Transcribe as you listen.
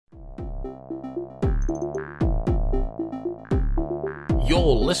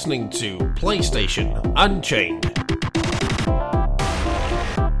You're listening to PlayStation Unchained.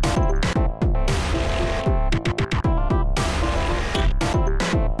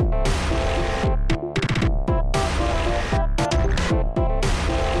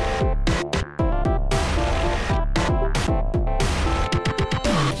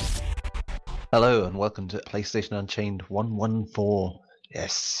 Hello and welcome to PlayStation Unchained 114.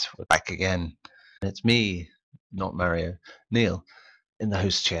 Yes, we're back again. And it's me, not Mario, Neil, in the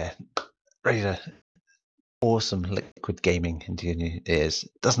host chair, ready to awesome liquid gaming into your new ears.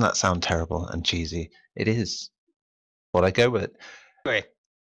 Doesn't that sound terrible and cheesy? It is what I go with. Anyway,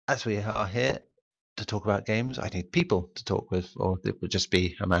 as we are here to talk about games, I need people to talk with, or it would just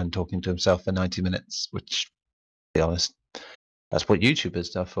be a man talking to himself for 90 minutes, which, to be honest, that's what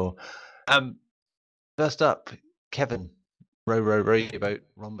YouTubers are for. First up, Kevin, row your boat,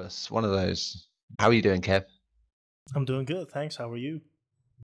 Rhombus, one of those. How are you doing, Kev? I'm doing good, thanks. How are you?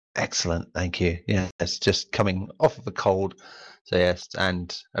 Excellent, thank you. Yeah, it's just coming off of a cold, so yes,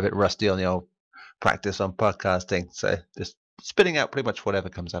 and a bit rusty on the old practice on podcasting. So just spitting out pretty much whatever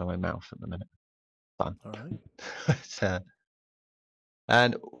comes out of my mouth at the minute. Fun. All right.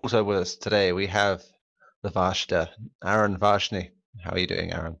 And also with us today we have the Vashta, Aaron Varshny. How are you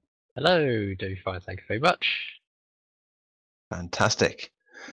doing, Aaron? Hello, doing fine, thank you very much. Fantastic.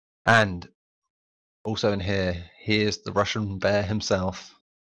 And also in here, he is the Russian bear himself,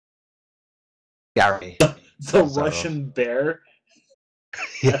 Gary. The Russian bear?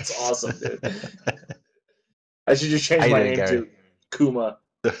 That's awesome, dude. I should just change my name to Kuma.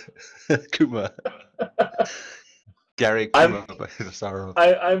 Kuma. Gary Kuma.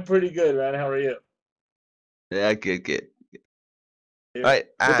 I'm pretty good, man. How are you? Yeah, good. Yeah. Right,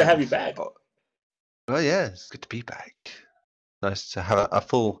 good to have you back. Well, yeah, it's good to be back. Nice to have a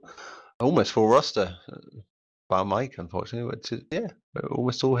full, almost full roster. Bar Mike, unfortunately, which is, yeah, we're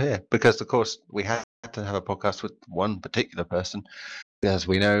almost all here because, of course, we had to have a podcast with one particular person. As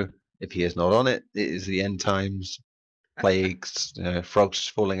we know, if he is not on it, it is the end times, plagues, frogs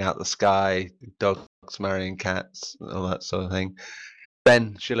falling out the sky, dogs marrying cats, all that sort of thing.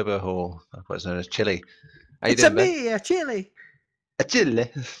 Ben Shilliber Hall, otherwise known as Chili. How you doing, me, a chili. A chili.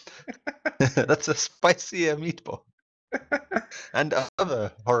 That's a spicier meatball. And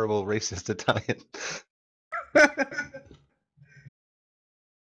other horrible racist Italian.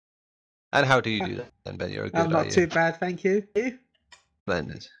 And how do you do that then, Ben? You're a good. I'm not too bad, thank you. You?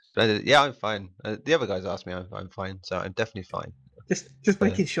 Splendid. Yeah, I'm fine. The other guys asked me, I'm fine, so I'm definitely fine. Just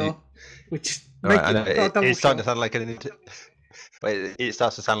making sure. Which it's starting to sound like an. But it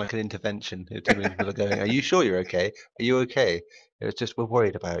starts to sound like an intervention. Too many people are going, "Are you sure you're okay? Are you okay?" It was just, we're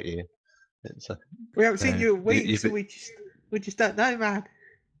worried about you. We haven't seen you in weeks, so we just don't know, man.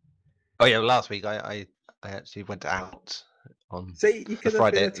 Oh yeah, last week I actually went out on. See, you could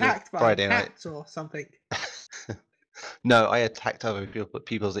have been attacked by Friday cats night or something. No, I attacked other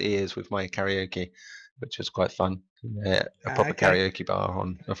people's ears with my karaoke, which was quite fun. A proper karaoke bar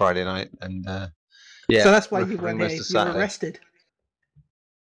on a Friday night, and yeah. So that's why you went here. You were arrested.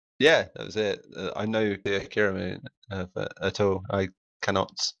 Yeah, that was it. I know the Akira at all. I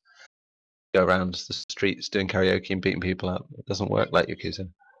cannot go around the streets doing karaoke and beating people up. It doesn't work like Yakuza.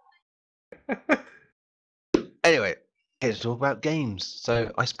 Anyway, here to talk about games.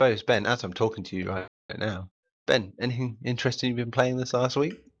 So I suppose, Ben, as I'm talking to you right now, Ben, anything interesting you've been playing this last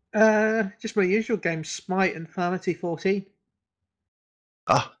week? Just my usual games, Smite and Pharmacy 14.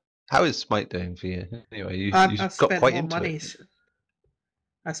 Ah, how is Smite doing for you? Anyway, you got quite into monies. it.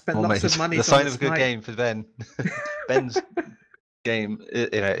 I spent lots of money. The sign of a good game for Ben. Ben's game.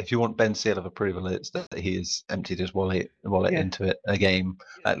 If you want Ben's seal of approval, it's that he has emptied his wallet into it a game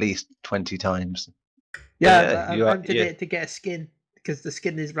at least 20 times. Yeah, I emptied it to get a skin because the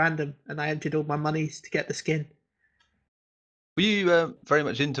skin is random, and I emptied all my monies to get the skin. Were you very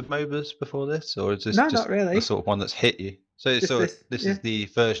much into MOBAs before this, or is this just not really the sort of one that's hit you? So this is the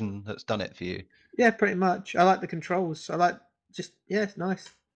version that's done it for you. Yeah, pretty much. I like the controls. It's nice.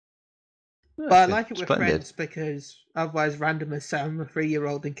 Yeah, but I like it with friends because otherwise randomers say I'm a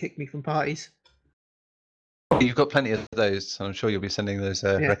 3-year-old and kick me from parties. You've got plenty of those, so I'm sure you'll be sending those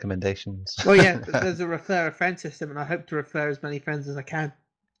recommendations. Well, yeah, there's a refer a friend system, and I hope to refer as many friends as I can.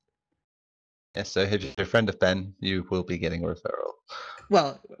 Yes, so if you're a friend of Ben, you will be getting a referral.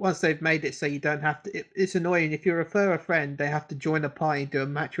 Well, once they've made it so you don't have to... It's annoying. If you refer a friend, they have to join a party and do a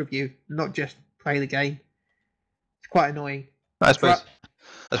match with you, not just play the game. It's quite annoying. I suppose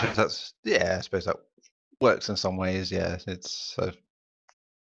that works in some ways. Yeah, it's a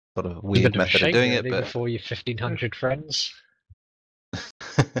sort of weird method of doing it. But before your 1,500 friends.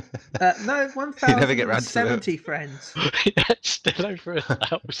 No, You never get round to it. 1,070 friends. Still over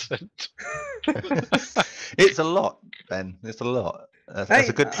 1,000. It's a lot, Ben. It's a lot. That's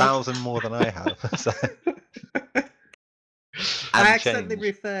a good 1,000 more than I have. So. I accidentally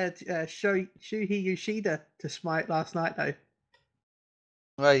referred Shuhei Yoshida to Smite last night, though.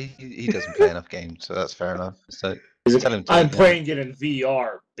 Well, he doesn't play enough games, so that's fair enough. So tell him to. I'm playing it in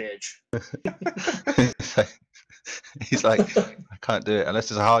VR, bitch. He's like, I can't do it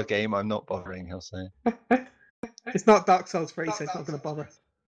unless it's a hard game. I'm not bothering. He'll say. It's not Dark Souls 3, so it's not going to bother.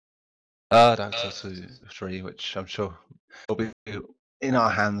 Dark Souls 3, which I'm sure will be in our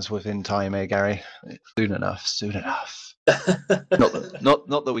hands within time, Gary? Soon enough.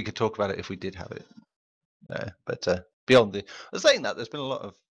 Not that we could talk about it if we did have it. But beyond I was saying that there's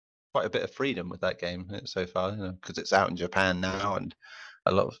been quite a bit of freedom with that game so far, because it's out in Japan now, and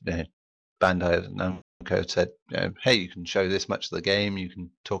a lot of Bandai and Namco said, hey, you can show this much of the game, you can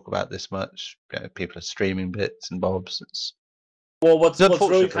talk about this much. People are streaming bits and bobs. Well, what's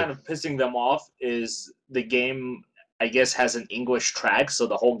really kind of pissing them off is the game, I guess, has an English track, so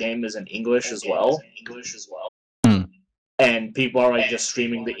the whole game is in English as well. And people are just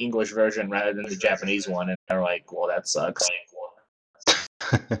streaming the English version rather than the Japanese one, and they're like, well, that sucks.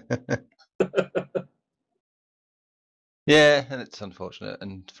 Yeah, and it's unfortunate.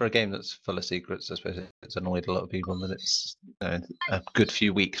 And for a game that's full of secrets, I suppose it's annoyed a lot of people that it's a good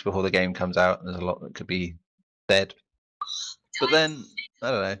few weeks before the game comes out, and there's a lot that could be said. But then, I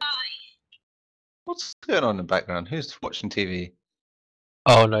don't know. What's going on in the background? Who's watching TV?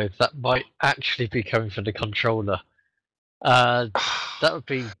 Oh no, that might actually be coming from the controller. That would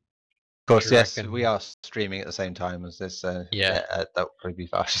be... Of course, yes, we are streaming at the same time as this. That would probably be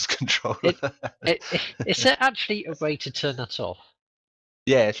Vash's controller. Is there actually a way to turn that off?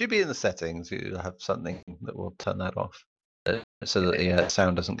 Yeah, it should be in the settings. You have something that will turn that off, so that the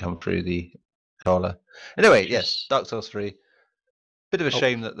sound doesn't come through the controller. Anyway, yes, Dark Souls 3. Bit of a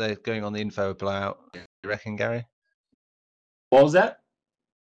shame that they're going on the info blowout. You reckon, Gary? What was that?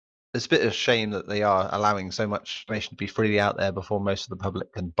 It's a bit of a shame that they are allowing so much information to be freely out there before most of the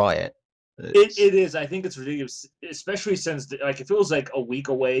public can buy it. It is. I think it's ridiculous, especially since if it was like a week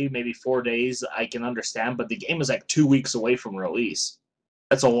away, maybe 4 days, I can understand. But the game is like 2 weeks away from release.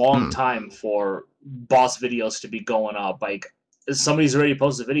 That's a long time for boss videos to be going up. Like somebody's already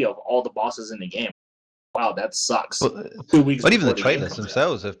posted a video of all the bosses in the game. Wow, that sucks. Well, 2 weeks. But even the trailers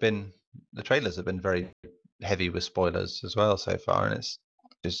themselves have been very heavy with spoilers as well so far, and it's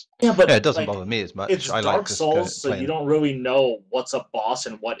just it doesn't bother me as much. It's Dark Souls, so you don't really know what's a boss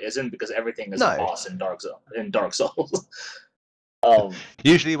and what isn't, because everything is a boss in Dark Souls.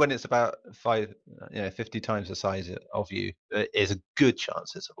 Usually, when it's about 50 times the size of you, is a good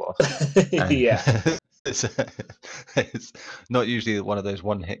chance it's a boss. Yeah, it's not usually one of those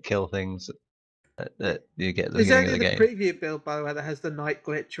one-hit kill things that you get at the beginning of the game. Is that the preview build, by the way, that has the night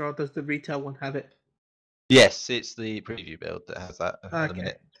glitch, or does the retail one have it? Yes, it's the preview build that has that at the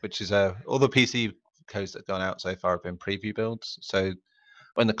minute, which is all the PC codes that have gone out so far have been preview builds. So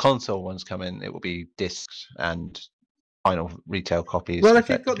when the console ones come in, it will be discs and final retail copies. Well, if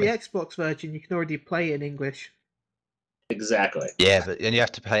you've got the Xbox version, you can already play in English. Exactly. Yeah, but then you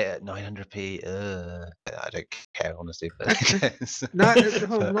have to play it at 900p. I don't care, honestly. But not you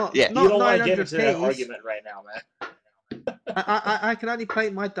don't want to get into that argument right now, man. I can only play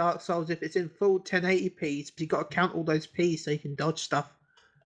my Dark Souls if it's in full 1080p, but you've got to count all those P's so you can dodge stuff.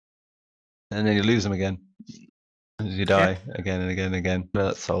 And then you lose them again. You die again and again and again. No,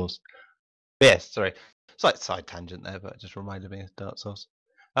 that's Souls. But yes, sorry. Slight side tangent there, but it just reminded me of Dark Souls.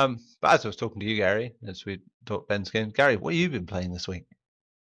 But as I was talking to you, Gary, as we talked Ben's game, Gary, what have you been playing this week?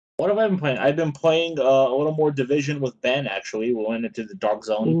 What have I been playing? I've been playing a little more Division with Ben, actually. We went into the Dark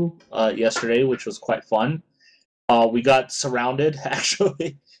Zone yesterday, which was quite fun. We got surrounded,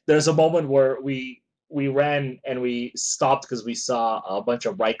 actually. There's a moment where we ran and we stopped because we saw a bunch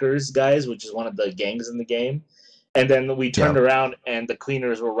of Rikers guys, which is one of the gangs in the game. And then we turned around and the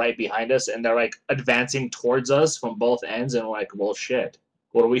cleaners were right behind us, and they're like advancing towards us from both ends, and we're like, well, shit,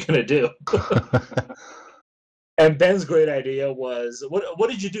 what are we going to do? And Ben's great idea was, what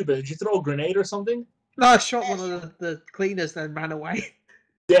did you do, Ben? Did you throw a grenade or something? No, I shot one of the cleaners, then ran away.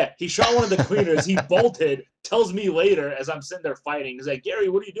 Yeah, he shot one of the cleaners. He bolted, tells me later as I'm sitting there fighting. He's like, Gary,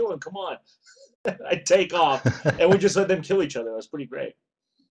 what are you doing? Come on. I take off, and we just let them kill each other. It was pretty great.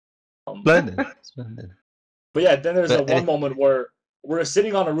 Splendid. But yeah, then there's one moment where we're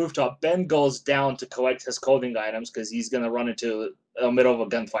sitting on a rooftop. Ben goes down to collect his clothing items because he's going to run into the middle of a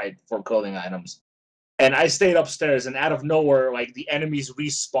gunfight for clothing items. And I stayed upstairs, and out of nowhere, like, the enemies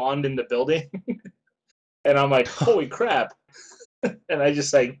respawned in the building. And I'm like, holy crap. and I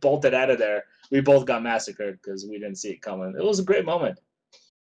just like bolted out of there. We both got massacred because we didn't see it coming. It was a great moment.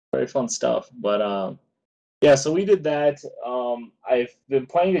 Very fun stuff. But yeah, so we did that. I've been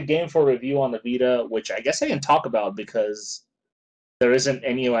playing a game for review on the Vita, which I guess I can talk about because there isn't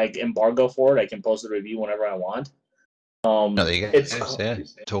any like embargo for it. I can post the review whenever I want. No, there you go. It's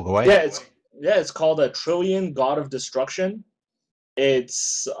talk away. It's called a Trillion God of Destruction.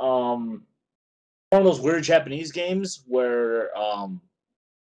 It's one of those weird Japanese games where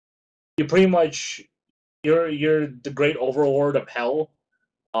you pretty much you're the great overlord of hell.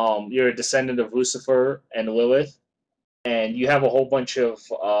 You're a descendant of Lucifer and Lilith, and you have a whole bunch of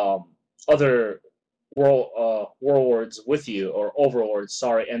other warlords with you, or overlords,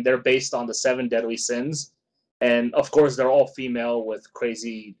 sorry, and they're based on the 7 deadly sins. And of course, they're all female with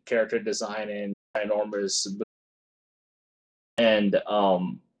crazy character design and enormous. And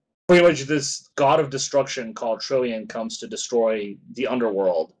pretty much this god of destruction called Trillion comes to destroy the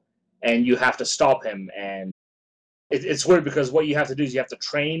underworld, and you have to stop him. And it's weird because what you have to do is you have to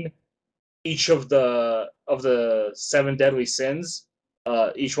train each of the 7 deadly sins.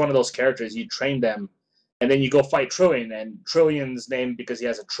 Each one of those characters, you train them, and then you go fight Trillion. And Trillion's named because he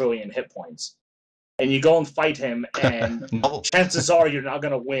has 1 trillion hit points. And you go and fight him, and chances are you're not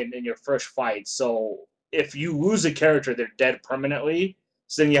going to win in your first fight. So if you lose a character, they're dead permanently.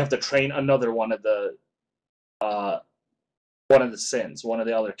 So then you have to train another one of the sins, one of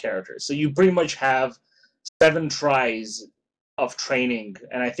the other characters. So you pretty much have 7 tries of training,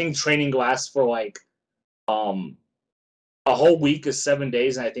 and I think training lasts for like a whole week is 7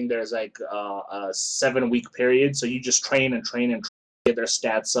 days, and I think there's like a 7-week period. So you just train and train and get their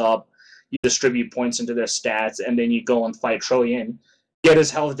stats up. You distribute points into their stats, and then you go and fight Trillion, get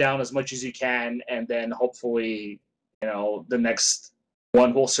his health down as much as you can, and then hopefully, the next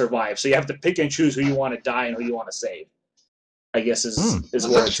one will survive. So you have to pick and choose who you want to die and who you want to save, I guess is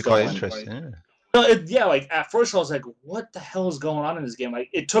where it's going. Quite interesting. Yeah. Like at first I was like, what the hell is going on in this game? Like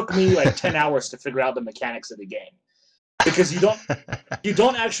it took me like 10 hours to figure out the mechanics of the game. Because you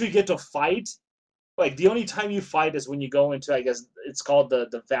don't actually get to fight. Like the only time you fight is when you go into, I guess it's called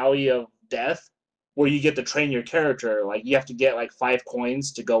the Valley of Death, where you get to train your character. Like you have to get like 5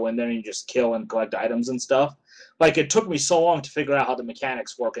 coins to go in there and you just kill and collect items and stuff. Like it took me so long to figure out how the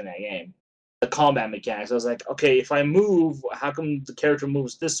mechanics work in that game. The combat mechanics. I was like, okay, if I move, how come the character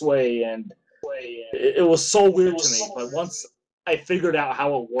moves this way? And it was so weird to me. But once I figured out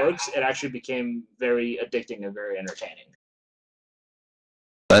how it works, it actually became very addicting and very entertaining.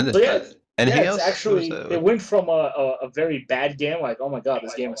 So yeah. Anything else? Actually, it went from a very bad game, like, oh my god,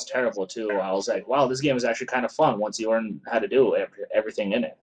 this game is terrible, to I was like, wow, this game is actually kind of fun once you learn how to do everything in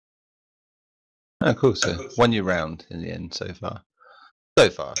it. Oh, cool. So won you round in the end so far. So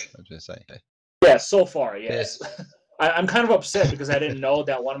far, I was going to say. Yeah, so far, yes. I'm kind of upset because I didn't know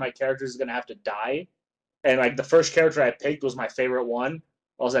that one of my characters is going to have to die. And like the first character I picked was my favorite one.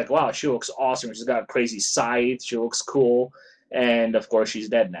 I was like, wow, she looks awesome. She's got a crazy scythe. She looks cool. And of course, she's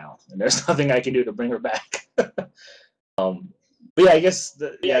dead now, and there's nothing I can do to bring her back. But yeah, I guess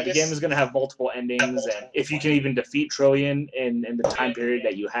the game is going to have multiple endings, and if you can even defeat Trillion in the time period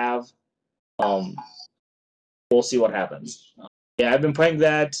that you have, we'll see what happens. Yeah, I've been playing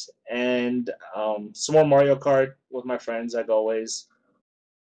that, and some more Mario Kart with my friends, like always,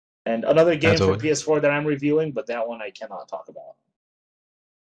 and another game for PS4 that I'm reviewing, but that one I cannot talk about.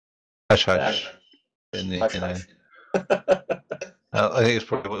 Hush, hush. Hush. I think it's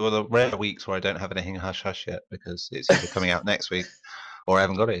probably one of the rare weeks where I don't have anything hush hush yet, because it's either coming out next week or I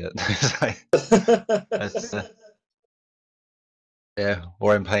haven't got it yet. Yeah,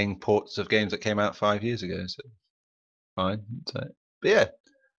 or I'm playing ports of games that came out 5 years ago, so fine. So, but yeah,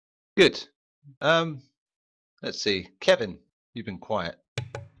 good. Let's see, Kevin, you've been quiet.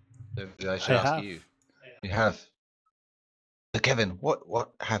 So I should ask you. You have. So Kevin,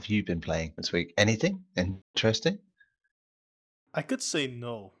 what have you been playing this week? Anything interesting? I could say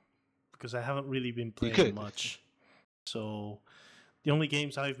no, because I haven't really been playing much. So the only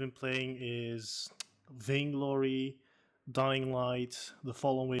games I've been playing is Vainglory, Dying Light, The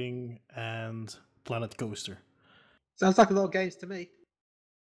Following, and Planet Coaster. Sounds like a lot of games to me.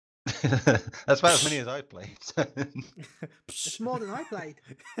 That's about as many as I played. It's more than I played.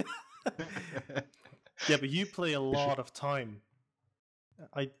 Yeah, but you play a lot of time.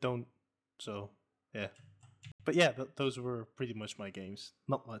 I don't, so yeah. But yeah, those were pretty much my games.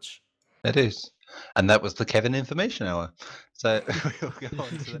 Not much. It is. And that was the Kevin Information Hour. So we'll go on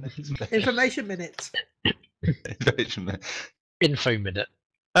to the next bit. Information Minute. Information Minute. Info Minute.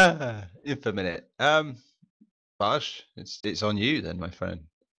 Info Minute. Baj, it's on you then, my friend.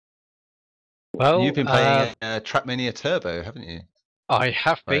 Well, you've been playing Trackmania Turbo, haven't you? I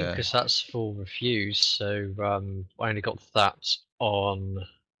have been, because that's for reviews. So I only got that on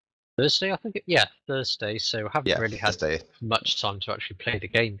Thursday, I think. Yeah, Thursday. So I haven't really had much time to actually play the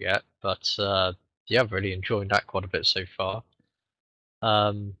game yet. But yeah, I've really enjoyed that quite a bit so far.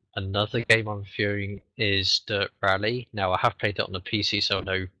 Another game I'm reviewing is Dirt Rally. Now I have played it on the PC, so I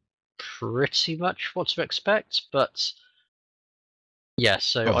know pretty much what to expect. But yeah,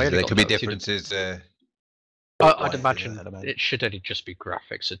 so obviously, I only there could be differences. I'd imagine it should only just be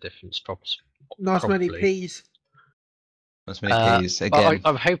graphics a difference, not as many P's. Not as many P's again.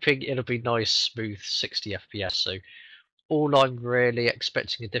 I'm hoping it'll be nice, smooth 60 FPS. So all I'm really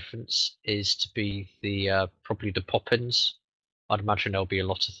expecting a difference is to be the probably the pop-ins. I'd imagine there'll be a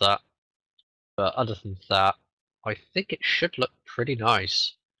lot of that. But other than that, I think it should look pretty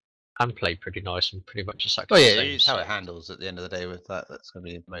nice and play pretty nice and pretty much exactly the same. It's how it handles at the end of the day with that. That's going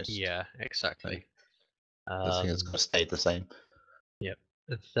to be the most. Yeah, exactly. I think it's going to stay the same. Yep.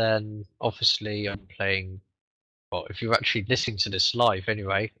 And then obviously I'm playing. Well, if you're actually listening to this live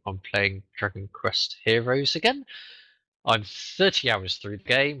anyway, I'm playing Dragon Quest Heroes again. I'm 30 hours through the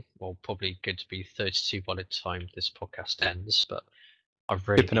game. Well, probably going to be 32 by the time this podcast ends, but I've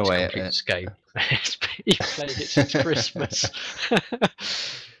really need to complete this game. You've played it since Christmas.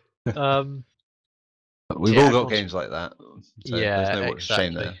 We've all got games like that. So yeah, there's no exactly.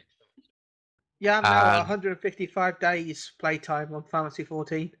 shame there. Yeah, I'm now 155 days playtime on Fantasy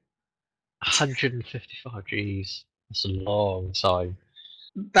 14. 155, jeez. That's a long time.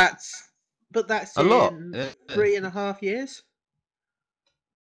 That's a lot. 3.5 years.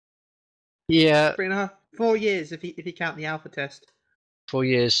 Yeah, 4 years if you count the alpha test. 4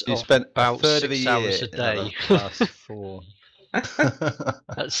 years. You spent about a third of a 6 year hours a day. Last 4.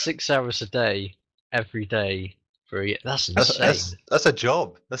 That's 6 hours a day, every day for a year. That's insane. That's a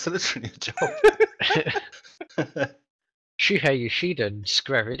job. That's literally a job. Shuhei Yoshida and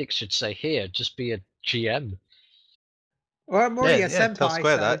Square Enix should say, "Here, just be a GM." Well, I'm already a senpai. Tell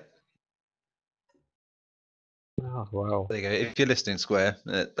Square that. Oh wow! There you go. If you're listening, Square,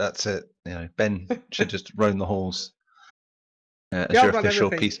 that's it. You know, Ben should just roam the halls as your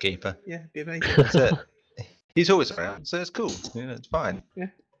official peacekeeper. Yeah, be amazing. That's it. He's always around, so it's cool. You know, it's fine. Yeah.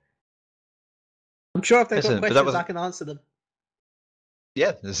 I'm sure if they've got questions, I can answer them.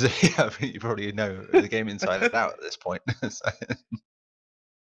 Yeah, I think you probably know the game inside and out at this point.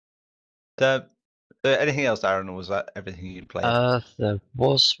 Anything else, Aaron, or was that everything you played? There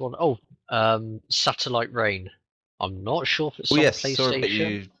was one. Oh, Satellite Rain. I'm not sure if it's on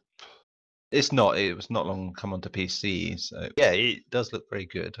PlayStation. It's not. It was not long come onto PC, so yeah, it does look very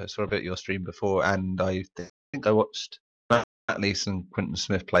good. I saw a bit of your stream before, and I think I watched Matt Lees and Quentin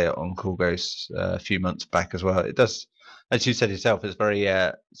Smith play it on Cool Ghosts a few months back as well. It does, as you said yourself, it's very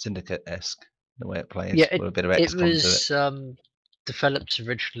Syndicate-esque the way it plays. Yeah, with a bit of XCOM it was to it. Developed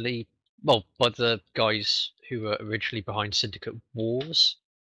originally, well, by the guys who were originally behind Syndicate Wars.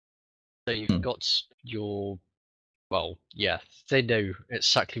 So you've got your, well, yeah, they know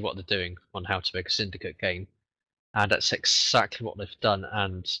exactly what they're doing on how to make a Syndicate game, and that's exactly what they've done.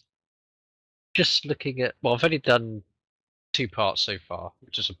 And just looking at, well, I've only done 2 parts so far,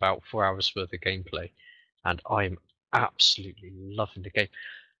 which is about 4 hours worth of gameplay, and I'm absolutely loving the game.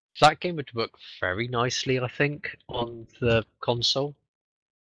 That game would work very nicely, I think, on the console.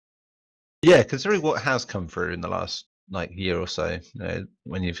 Yeah, considering what has come through in the last year or so, you know,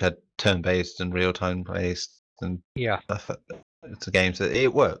 when you've had turn-based and real-time based and stuff, it's a game that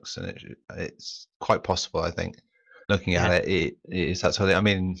it works, and it's quite possible. I think looking at it is that sort of thing. I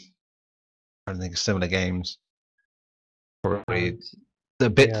mean, I don't think similar games. Probably a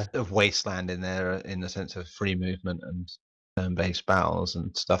bit of Wasteland in there, in the sense of free movement and turn-based battles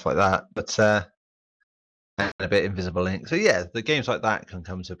and stuff like that, but and a bit Invisible Link. So yeah, the games like that can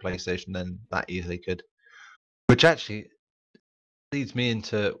come to PlayStation, then that easily could. Which actually leads me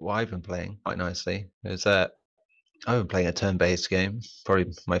into what I've been playing quite nicely. Is I've been playing a turn-based game,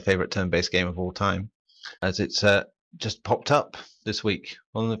 probably my favorite turn-based game of all time, as it's just popped up this week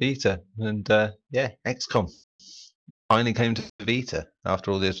on the Vita, and XCOM finally came to the Vita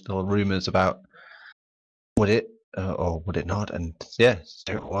after all these rumors about would it or would it not, and yeah,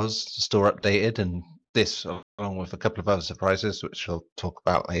 so it was. The store updated, and this, along with a couple of other surprises, which I'll talk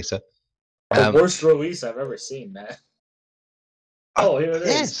about later. The worst release I've ever seen, man. Oh, here it is.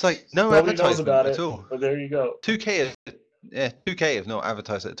 Yeah, it's like no Nobody advertisement knows about at it, all. but there you go. 2K have not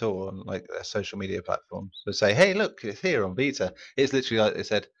advertised it at all on their social media platforms. They say, "Hey, look, it's here on Vita." It's literally like they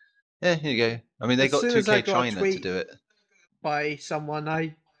said, "Yeah, here you go." I mean, they got 2K China to do it. By someone,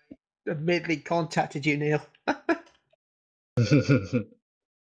 I immediately contacted you, Neil.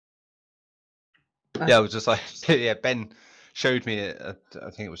 Yeah, I was just like, yeah, Ben showed me it. I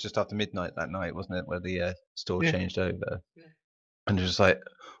think it was just after midnight that night, wasn't it, where the store changed over, and it was like,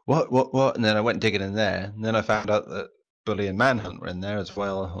 what? And then I went digging in there, and then I found out that Bully and Manhunt were in there as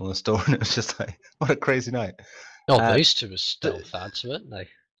well on the store, and it was just like, what a crazy night. Oh, those two are stealth ads, weren't they?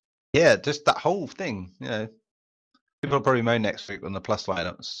 Yeah, just that whole thing. You know, people will probably moan next week when the plus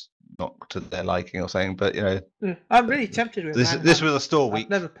lineup's not to their liking or something, but you know, I'm really tempted with this was a store week. I've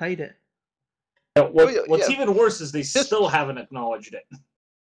never played it. What's even worse is they still haven't acknowledged it.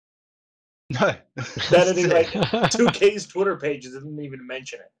 No, that is like 2K's Twitter page didn't even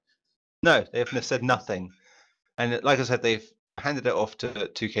mention it. No, they've said nothing, and like I said, they've handed it off to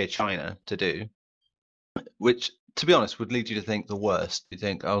 2K China to do, which, to be honest, would lead you to think the worst. You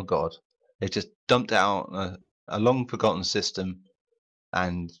think, oh god, they just dumped it out on a long forgotten system,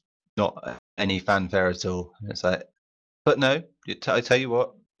 and not any fanfare at all. And it's like, but no, I tell you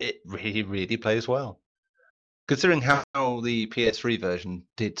what, it really, really plays well. Considering how the PS3 version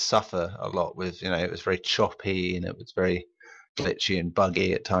did suffer a lot with, you know, it was very choppy and it was very glitchy and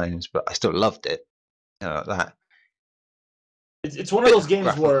buggy at times, but I still loved it. You know, that. It's one of those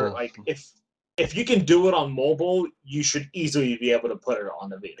games where, like, if you can do it on mobile, you should easily be able to put it on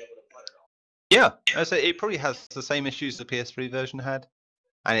the Vita. Yeah, I say it probably has the same issues the PS3 version had,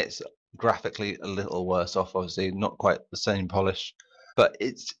 and it's graphically a little worse off. Obviously, not quite the same polish, but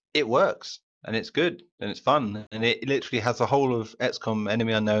it works. And it's good, and it's fun, and it literally has the whole of XCOM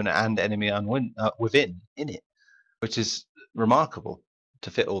Enemy Unknown and Enemy Within in it, which is remarkable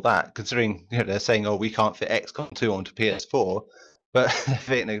to fit all that, considering, you know, they're saying, oh, we can't fit XCOM 2 onto PS4, but they're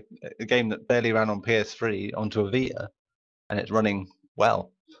fitting a game that barely ran on PS3 onto a Vita, and it's running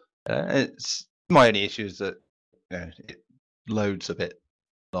well. It's my only issue is that, you know, it loads a bit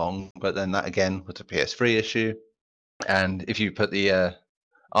long, but then that again was a PS3 issue, and if you put the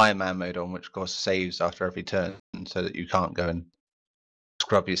Iron Man mode on, which of course saves after every turn, so that you can't go and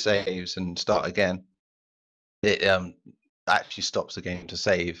scrub your saves and start again. It actually stops the game to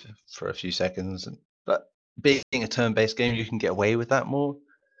save for a few seconds. But being a turn-based game, you can get away with that more.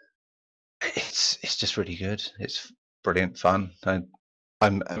 It's just really good. It's brilliant fun.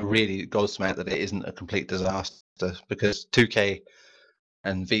 I'm really gobsmacked that it isn't a complete disaster, because 2K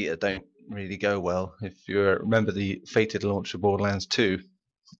and Vita don't really go well. If you remember the fated launch of Borderlands 2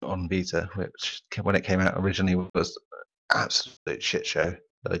 on Vita, which when it came out originally was an absolute shit show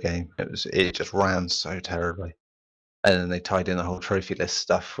of a game. It just ran so terribly, and then they tied in the whole trophy list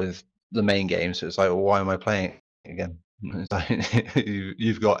stuff with the main game. So it's like, well, why am I playing it again? It's like,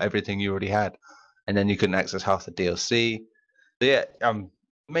 you've got everything you already had, and then you couldn't access half the DLC. So yeah, I'm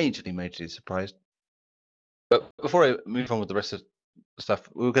majorly surprised. But before I move on with the rest of the stuff,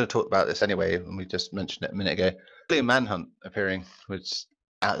 we were going to talk about this anyway, and we just mentioned it a minute ago. Bully Manhunt appearing, which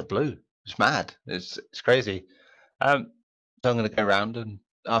out of the blue. It's mad. It's crazy. So I'm going to go around and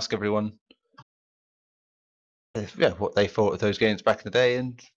ask everyone what they thought of those games back in the day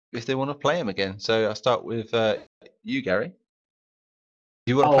and if they want to play them again. So I'll start with you, Gary.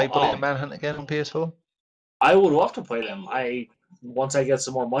 Do you want to play Bully Manhunt again on PS4? I would love to play them. Once I get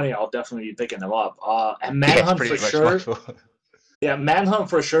some more money, I'll definitely be picking them up. And Manhunt for sure. Yeah, Manhunt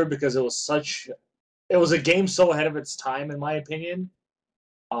for sure, because it was a game so ahead of its time, in my opinion.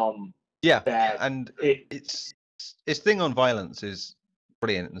 And its thing on violence is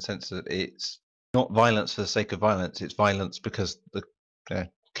brilliant in the sense that it's not violence for the sake of violence. It's violence because the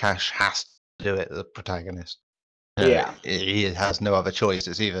Cash has to do it. The protagonist, he has no other choice.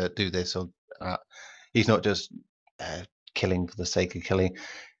 It's either do this or he's not just killing for the sake of killing.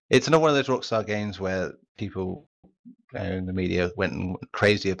 It's not one of those Rockstar games where people in the media went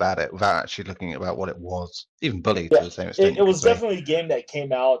crazy about it without actually looking about what it was. Even Bully to the same extent. It was definitely a game that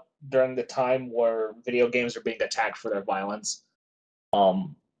came out during the time where video games were being attacked for their violence.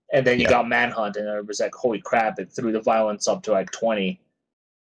 And then you got Manhunt, and it was like, holy crap, it threw the violence up to like 20.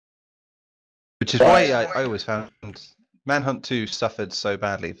 Which is why I always found Manhunt 2 suffered so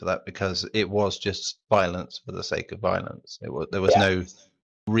badly for that, because it was just violence for the sake of violence. There was no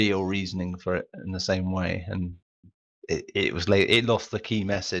real reasoning for it in the same way, and it lost the key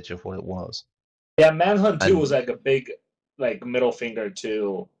message of what it was. Yeah, Manhunt 2 was like a big middle finger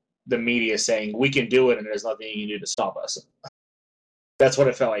to the media, saying we can do it and there's nothing you can do to stop us. That's what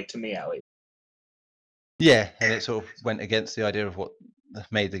it felt like to me, at least. Yeah, and it sort of went against the idea of what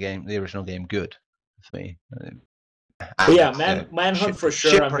made the original game good for me. Manhunt for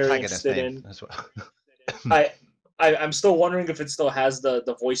sure. I'm very interested in as well. I'm still wondering if it still has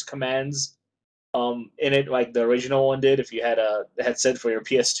the voice commands in it like the original one did. If you had a headset for your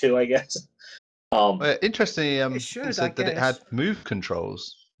PS2, I guess. Interestingly, it said that it had move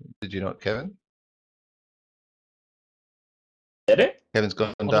controls. Did you not, Kevin? Did it? Kevin's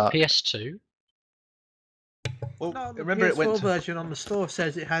gone On dark. the PS2? Well, No, the remember PS4 it went to... version on the store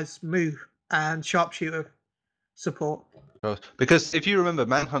says it has move and sharpshooter support. Because if you remember,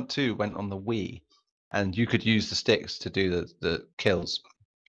 Manhunt 2 went on the Wii, and you could use the sticks to do the kills.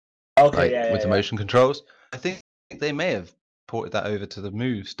 Okay, right, with the motion controls. I think they may have ported that over to the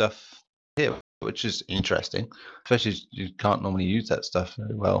Move stuff here, which is interesting. Especially you can't normally use that stuff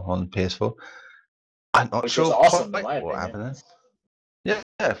very well on PS4. I'm not Which sure is awesome, quite in my what opinion. happened there.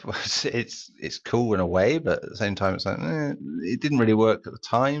 Yeah, it's cool in a way, but at the same time, it's like it didn't really work at the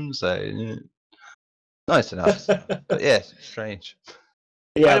time, so nice enough. But yeah, it's strange.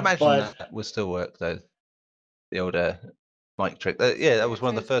 Yeah, I'd imagine but that would still work though. The older mic trick. Yeah, that was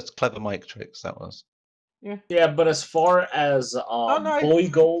one of the first clever mic tricks. That was. yeah, but as far as Bully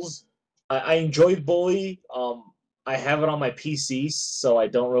goes, I enjoyed Bully. I have it on my PC, so I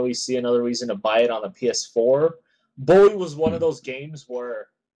don't really see another reason to buy it on the PS4. Bully was one of those games where,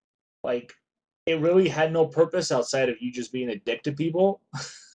 like, it really had no purpose outside of you just being a dick to people.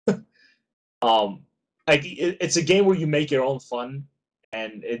 Like it's a game where you make your own fun,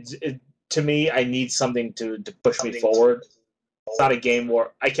 and to me, I need something to push me forward. It's not a game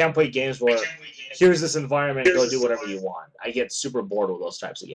where I can't play games where here's this environment, go do whatever you want. I get super bored with those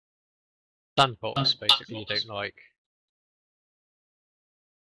types of games. Sandbox, basically, you don't like.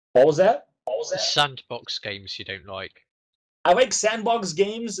 What was that? Sandbox games you don't like. I like sandbox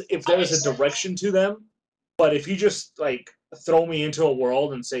games if there's a direction to them, but if you just like throw me into a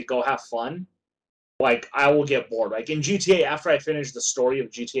world and say go have fun, like I will get bored. Like in GTA, after I finished the story of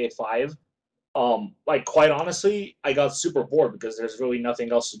GTA 5, like quite honestly, I got super bored because there's really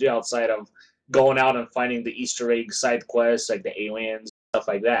nothing else to do outside of going out and finding the Easter egg side quests, like the aliens, stuff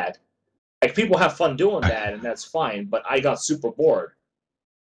like that. Like people have fun doing that, and that's fine. But I got super bored.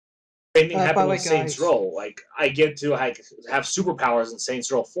 Same thing happened with Saints Row. Like I get to have superpowers in Saints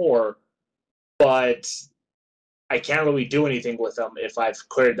Row 4, but I can't really do anything with them if I've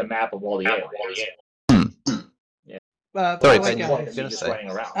cleared the map of all the aliens. Sorry, Ben, just running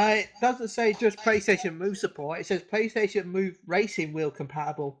around. It doesn't say just PlayStation Move support. It says PlayStation Move Racing Wheel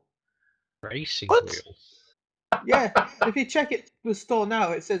compatible. Racing wheel? Yeah, if you check it the store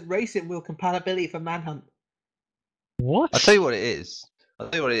now, it says Racing Wheel compatibility for Manhunt. What? I'll tell you what it is.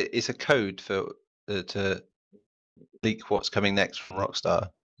 It's a code for to leak what's coming next from Rockstar.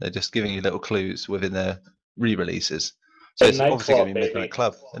 They're just giving you little clues within their re-releases. So it's obviously going to be Midnight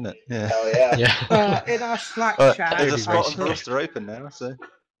Club, isn't it? Yeah. Hell yeah. In our Slack chat, there's a spot on the roster open now, so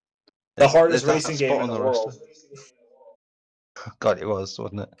the hardest racing game in the world. Roster. God, it was,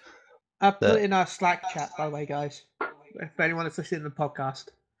 wasn't it? I put it in our Slack chat, by the way, guys. If anyone is listening to the podcast.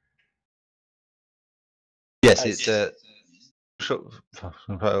 Yes, it's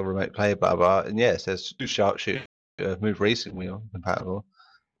remote play, blah blah, and yeah, it says sharpshooter, move racing wheel compatible.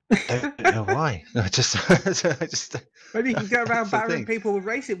 I don't know why. I just Maybe you can go around battering people with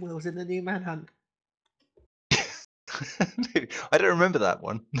racing wheels in the new Manhunt. I don't remember that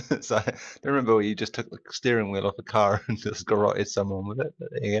one. So I don't remember where you just took the steering wheel off a car and just garroted someone with it. But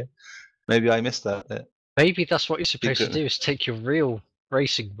there you go. Maybe I missed that bit. Maybe that's what you're supposed to do: is take your real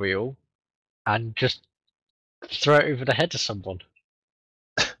racing wheel and just throw it over the head of someone.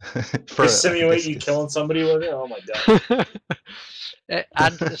 Simulate you killing somebody with it. Oh my god.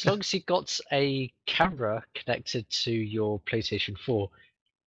 And as long as you got a camera connected to your PlayStation 4,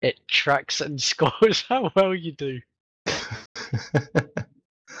 it tracks and scores how well you do.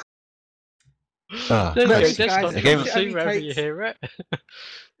 Wherever you hear it. It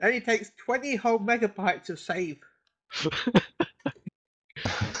only takes 20 whole megabytes of save.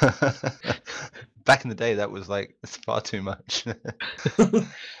 Back in the day, that was like far too much.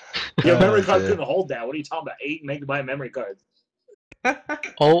 Your memory card couldn't hold that. What are you talking about? 8 megabyte memory cards.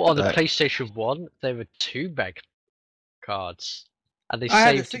 On the PlayStation 1, there were 2 meg cards, and they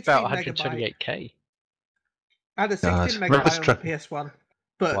saved about 128k. I had a 16 megabyte on the PS1,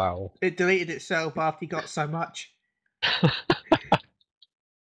 but it deleted itself after you got so much.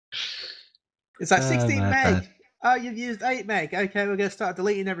 It's like 16 meg. Oh, you've used 8 meg. Okay, we're going to start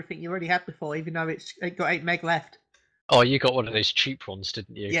deleting everything you already had before, even though it's got 8 meg left. Oh, you got one of those cheap ones,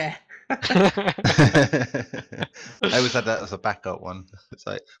 didn't you? Yeah. I always had that as a backup one. It's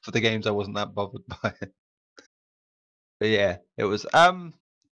like for the games I wasn't that bothered by it. But yeah, it was.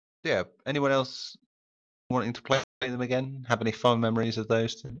 Yeah. Anyone else wanting to play them again? Have any fond memories of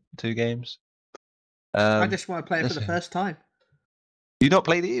those two games? I just want to play it for the first time. You not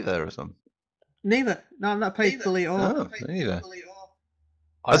played either or something? Neither. No, I've not played Bully or. No, neither.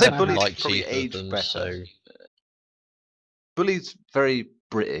 I say Bully's probably aged better. So... Bully's very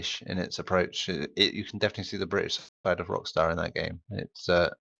British in its approach. You can definitely see the British side of Rockstar in that game. It's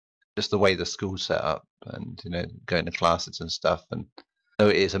just the way the school's set up, and going to classes and stuff. And though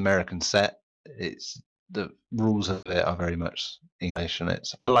it is American set, it's the rules of it are very much English, and I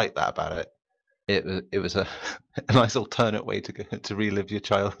like that about it. It was a nice alternate way to relive your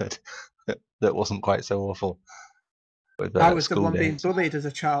childhood that wasn't quite so awful. I was the one being bullied as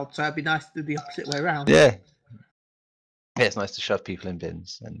a child, so it'd be nice to do the opposite way around. Yeah, it's nice to shove people in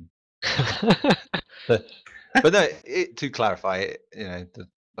bins, and but no. To clarify, the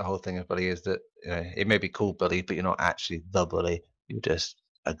whole thing of bully is that it may be called bully, but you're not actually the bully. You're just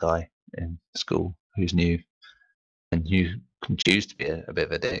a guy in school who's new, and you can choose to be a bit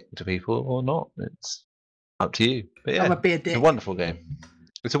of a dick to people or not. It's up to you. But yeah, it's a wonderful game.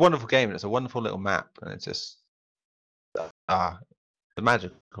 It's a wonderful game, and it's a wonderful little map, and it's just the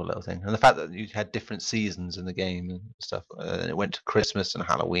magical little thing, and the fact that you had different seasons in the game and stuff. And it went to Christmas and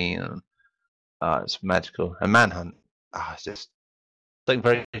Halloween, and it's magical. And Manhunt, it's just something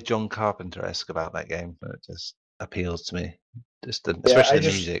very John Carpenter-esque about that game. It just appeals to me, especially the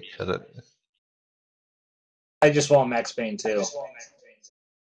music. I just want Max Payne 2.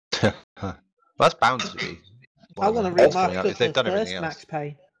 Well, that's bound to be. I want to remaster the first Max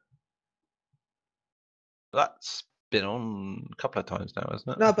Payne. That's been on a couple of times now,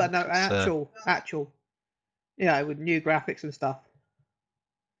 isn't it? No, but actual. Yeah, with new graphics and stuff.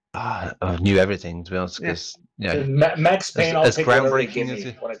 I knew everything, to be honest, because Max Payne, I'll take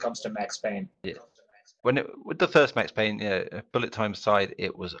groundbreaking when it comes to Max Payne. Yeah. With the first Max Payne, bullet time aside,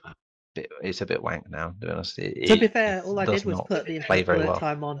 it's a bit wank now, to be honest. To be fair, all I did was put the bullet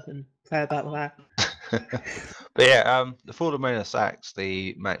time on and play about with that. But yeah, the Fall of Mona Sax,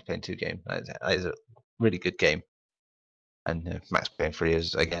 the Max Payne 2 game, that is a really good game. And Max Payne 3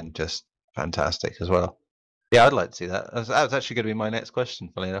 is, again, just fantastic as well. Yeah, I'd like to see that. That was actually going to be my next question,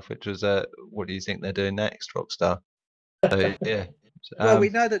 funny enough, which was, what do you think they're doing next, Rockstar? So, yeah. Well, we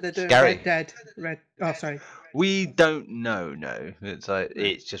know that they're doing Red Dead. Oh, sorry. We don't know. No,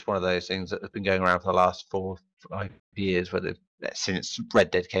 it's just one of those things that has been going around for the last 4 or 5 years, since Red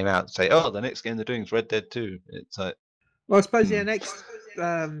Dead came out. Say, the next game they're doing is Red Dead 2. It's like, well, I suppose the next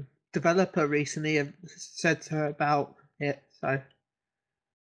developer recently said about it. So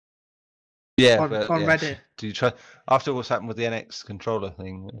yeah, on Reddit. Do you try after what's happened with the NX controller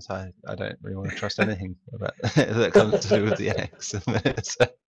thing? I don't really want to trust anything about that comes to do with the NX. So.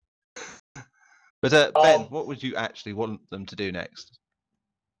 But Ben, what would you actually want them to do next?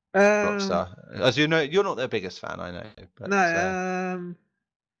 Rockstar, as you know, you're not their biggest fan, I know. But, no,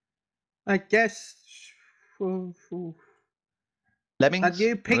 I guess Lemmings. A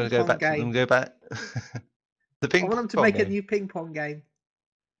new ping pong game. Go back. I want them to make a new ping pong game.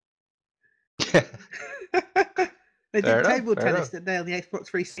 They did table tennis today on the Xbox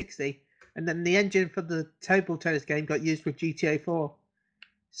 360, and then the engine for the table tennis game got used with GTA 4.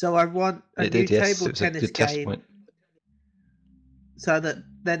 So I want a new table tennis game, so that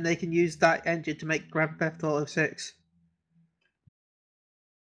then they can use that engine to make Grand Theft Auto 6.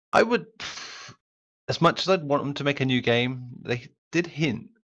 I would, as much as I'd want them to make a new game, they did hint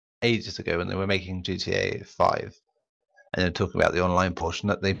ages ago when they were making GTA 5, and they're talking about the online portion,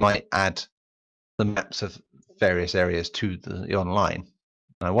 that they might add the maps of various areas to the online.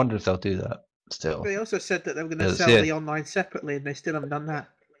 And I wonder if they'll do that still. They also said that they were going to sell the online separately, and they still haven't done that.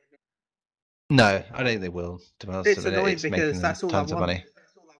 No, I don't think they will. To be honest, it's annoying because that's all tons I want. Of money.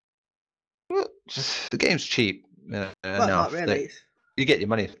 Well, the game's cheap. Well, not really. You get your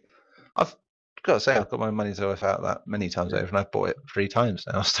money. I've got to say, I've got my money's worth out that many times over, and I've bought it 3 times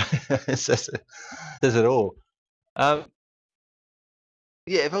now. So it says it all.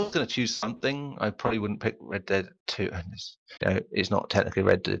 Yeah, if I was going to choose something, I probably wouldn't pick Red Dead 2. And it's not technically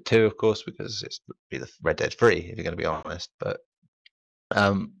Red Dead 2, of course, because it's the Red Dead 3, if you're going to be honest. But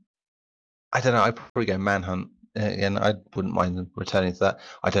I don't know. I'd probably go Manhunt. Again, I wouldn't mind them returning to that.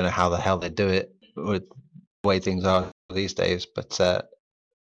 I don't know how the hell they do it with the way things are these days. But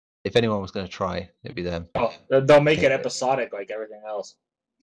if anyone was going to try, it'd be them. Oh, they'll make it episodic like everything else.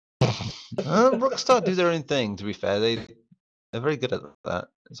 Rockstar do their own thing, to be fair. They're very good at that.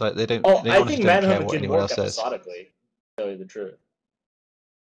 It's like they don't. I think Manhunt can work episodically. To tell you the truth.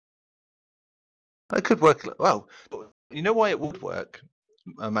 It could work well. You know why it would work?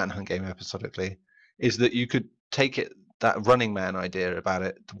 A Manhunt game episodically is that you could take that Running Man idea about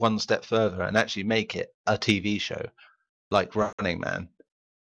it one step further and actually make it a TV show like Running Man,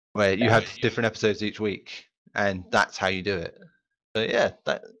 where you have different episodes each week, and that's how you do it. So yeah,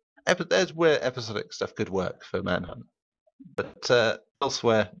 there's where episodic stuff could work for Manhunt, but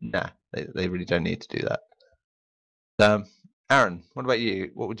elsewhere, nah, they really don't need to do that. Aaron, what about you?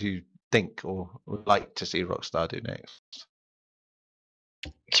 What would you think or would like to see Rockstar do next?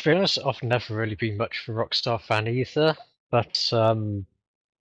 To be honest, I've never really been much of a Rockstar fan either, but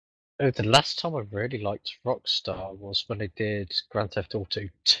the last time I really liked Rockstar was when they did Grand Theft Auto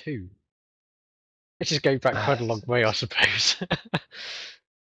 2. Which is going back quite a long way, I suppose.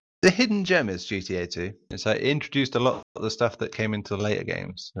 The hidden gem is GTA 2. It's like it introduced a lot of the stuff that came into the later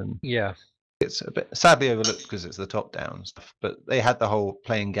games, and yeah, it's a bit sadly overlooked because it's the top-down stuff. But they had the whole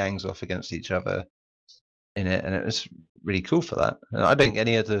playing gangs off against each other in it, and it was really cool for that. And I don't think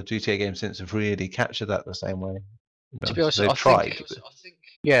any other GTA games since have really captured that the same way. To be honest, they've tried.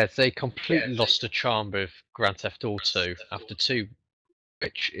 Yeah, they completely lost the charm with Grand Theft Auto after 2.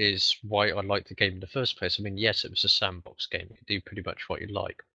 Which is why I liked the game in the first place. I mean, yes, it was a sandbox game. You could do pretty much what you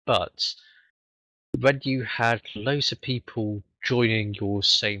like. But when you had loads of people joining your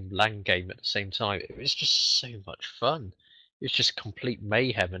same LAN game at the same time, it was just so much fun. It was just complete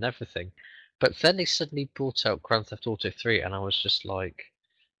mayhem and everything. But then they suddenly brought out Grand Theft Auto 3, and I was just like,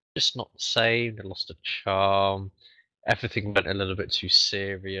 just not the same. They lost the charm. Everything went a little bit too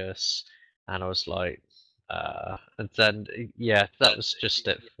serious. And I was like, and then, yeah, that was just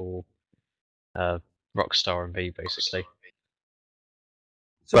it for Rockstar and me, basically.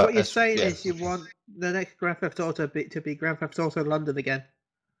 So what you're saying is you want the next Grand Theft Auto to be Grand Theft Auto London again?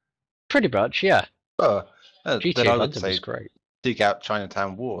 Pretty much, yeah. GTA London is great. Dig out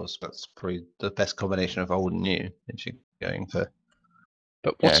Chinatown Wars. That's probably the best combination of old and new if you're going for.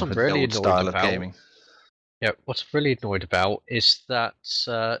 But what I'm really annoyed about, yeah, what I'm really annoyed about is that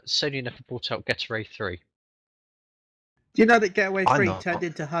Sony never brought out Getaway 3. Do you know that Getaway 3 turned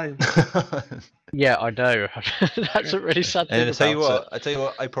into Home? Yeah, I know. That's a really sad thing. I tell you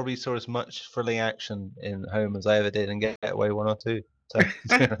what, I probably saw as much thrilling action in Home as I ever did in Getaway 1 or 2. So,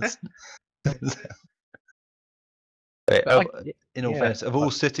 in all fairness, of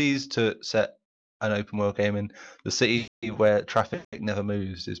all cities to set an open world game in, the city where traffic never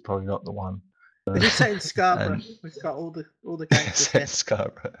moves is probably not the one. Is it set in Scarborough? It's got all the games in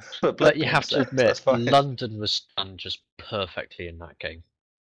Scarborough. But you have to admit, London was done just perfectly in that game.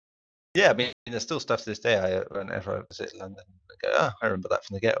 Yeah, I mean, there's still stuff to this day. Whenever I visit London, I go, I remember that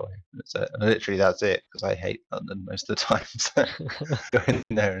from the Getaway. And literally, that's it, because I hate London most of the time. So go in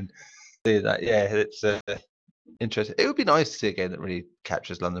there and do that. Yeah, it's interesting. It would be nice to see a game that really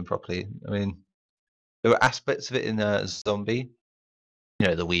captures London properly. I mean, there were aspects of it in Zombie,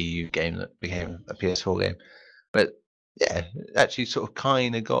 the Wii U game that became a PS4 game. But yeah, it actually sort of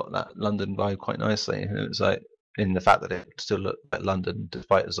kind of got that London vibe quite nicely. And it was like, in the fact that it still looked like London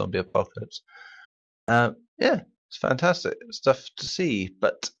despite the zombie apocalypse. Yeah, it's fantastic stuff to see,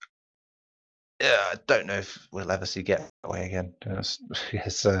 but yeah, I don't know if we'll ever see Getaway again.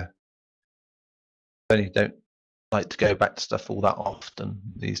 Yes, only don't like to go back to stuff all that often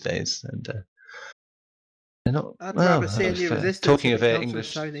these days, and they're not. I'd rather see a new Resistance. Talking of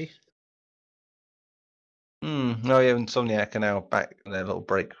English. Sony. Oh yeah, Insomniac are now back in their little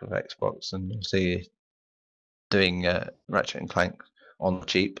break with Xbox, and we'll see. Doing Ratchet and Clank on the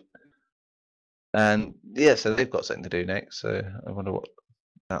cheap, and yeah, so they've got something to do next. So I wonder what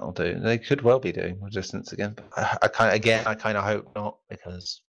that'll do. They could well be doing Resistance again, but I kind of hope not,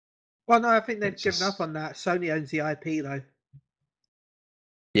 because. Well, no, I think they've given up on that. Sony owns the IP though.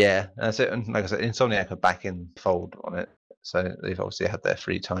 Yeah, that's it. And like I said, Insomniac are back in fold on it, so they've obviously had their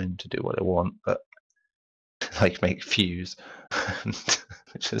free time to do what they want, but like make Fuse,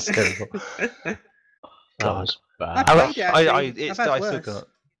 which is terrible. God. I still got.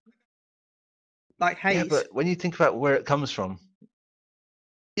 Like Haze. Yeah, but when you think about where it comes from,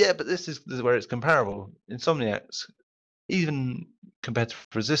 yeah, but this is where it's comparable. Insomniacs, even compared to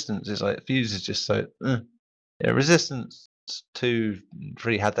Resistance, is like Fuse is just so. Yeah, Resistance 2,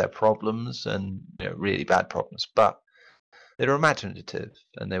 3 had their problems and really bad problems, but they were imaginative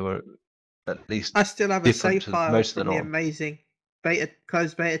and they were at least. I still have a save file from the amazing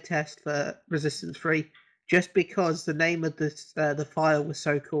closed beta test for Resistance 3. Just because the name of the file was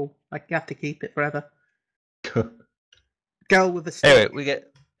so cool, like you have to keep it forever. Girl with a stick. Anyway,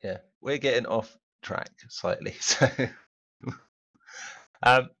 we're getting off track slightly. So,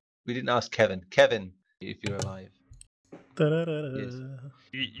 we didn't ask Kevin. Kevin, if you're alive. Yes.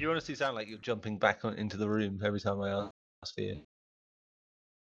 You honestly sound like you're jumping back into the room every time I ask for you.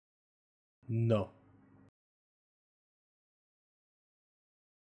 No.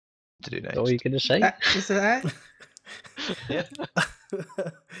 To do next. What are you going to say? Is that? Yeah.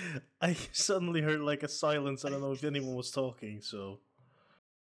 I suddenly heard like a silence. I don't know if anyone was talking. So.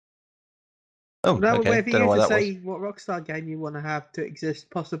 Oh, no, okay. If you to say what Rockstar game you want to have to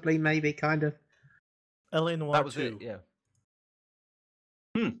exist, possibly, maybe, kind of. LA Noire that was 2. It, yeah.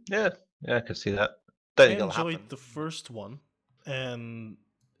 Yeah, I could see that. I enjoyed the first one, and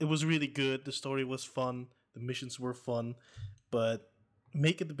it was really good. The story was fun. The missions were fun, but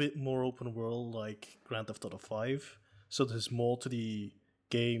make it a bit more open world, like Grand Theft Auto 5. So there's more to the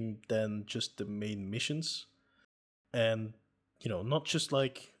game than just the main missions, and not just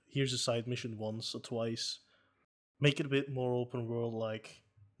like here's a side mission once or twice. Make it a bit more open world, like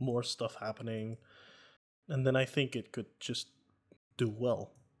more stuff happening, and then I think it could just do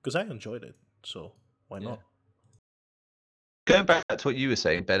well because I enjoyed it. So why not? Going back to what you were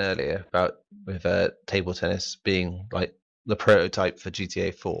saying, Ben, earlier about with table tennis being like the prototype for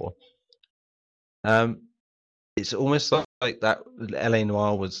GTA 4, it's almost like that LA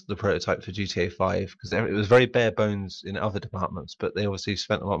Noire was the prototype for GTA 5 because it was very bare bones in other departments, but they obviously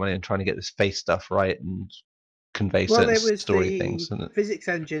spent a lot of money on trying to get this face stuff right and convey certain story things. Well, it was the physics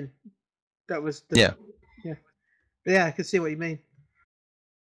engine that was the... Yeah, I can see what you mean.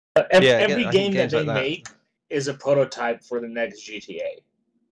 Every game that they make is a prototype for the next GTA.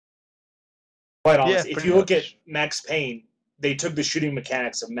 Quite honestly, if you look at Max Payne, they took the shooting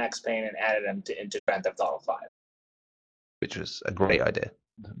mechanics of Max Payne and added them into Grand Theft Auto 5. Which was a great idea.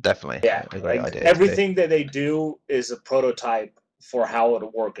 Definitely. Yeah, a great idea. Everything that they do is a prototype for how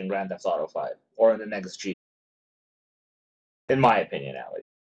it'll work in Grand Theft Auto 5 or in the next GTA. In my opinion, at least.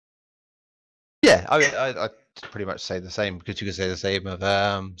 Yeah, I mean, I pretty much say the same because you could say the same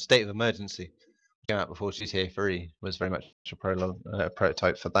of State of Emergency. Came out before GTA 3 was very much a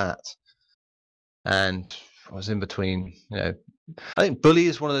prototype for that. And I was in between, I think Bully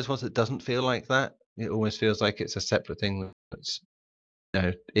is one of those ones that doesn't feel like that. It almost feels like it's a separate thing. That's,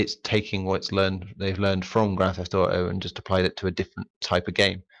 it's taking what they've learned from Grand Theft Auto and just applied it to a different type of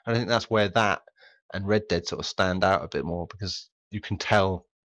game. And I think that's where that and Red Dead sort of stand out a bit more because you can tell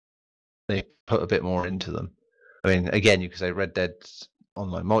they put a bit more into them. I mean, again, you could say Red Dead's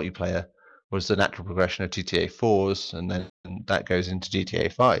online multiplayer was the natural progression of GTA 4's, and then that goes into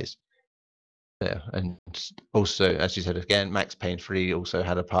GTA 5's. Yeah, and also, as you said again, Max Payne 3 also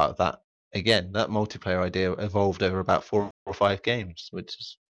had a part of that. Again, that multiplayer idea evolved over about 4 or 5 games, which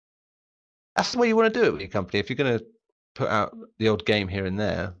is that's the way you want to do it with your company. If you're going to put out the odd game here and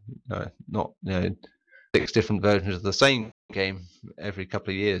there, not 6 different versions of the same game every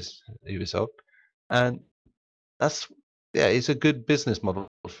couple of years, Ubisoft, and that's it's a good business model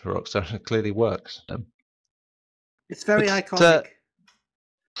for Rockstar. It clearly works. It's very iconic.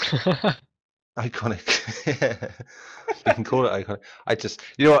 Iconic. You can call it iconic. I just,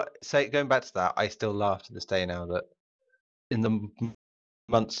 what? Going back to that, I still laugh to this day now that in the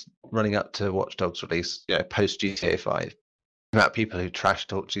months running up to Watch Dogs release, post GTA 5, about people who trash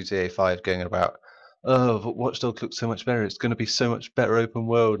talk GTA 5, going about, oh, but Watch Dogs looks so much better. It's going to be so much better open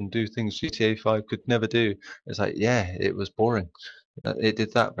world and do things GTA 5 could never do. It's like, yeah, it was boring. It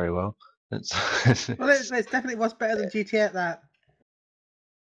did that very well. Well, it definitely was better than GTA at that.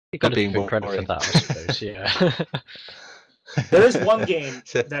 You got to give credit for that, I suppose. Yeah. There is one game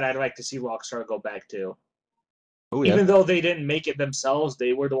that I'd like to see Rockstar go back to. Oh, yeah. Even though they didn't make it themselves,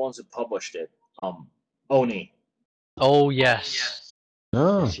 they were the ones who published it. Oni. Oh yes.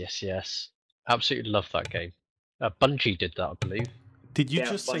 Oh. Yes. Absolutely love that game. Bungie did that, I believe. Did you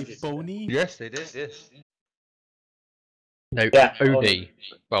just say Bony? Yes, they did. Yes. No, Oni.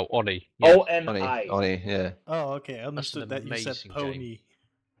 Well, Oni. Yeah. O-N-I. Oni, yeah. Oh, okay. I understood that you said Pony.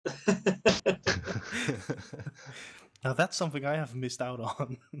 Now that's something I have missed out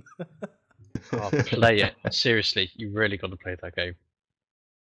on. Play it. Seriously, you really got to play that game.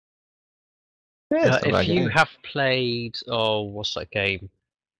 Yeah, if you have played, what's that game?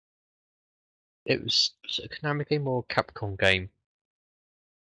 Was it a Konami game or a Capcom game?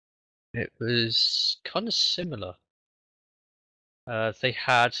 It was kind of similar. They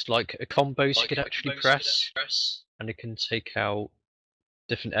had like a combos you could actually press, and it can take out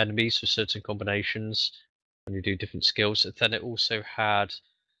different enemies for certain combinations, and you do different skills. And then it also had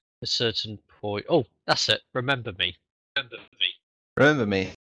a certain point. Oh, that's it. Remember Me. Remember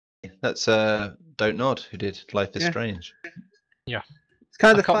Me. That's Don't Nod who did Life is Strange. Yeah. It's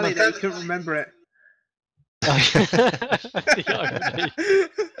kind of funny that you couldn't remember it.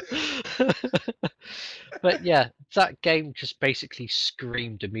 But yeah, that game just basically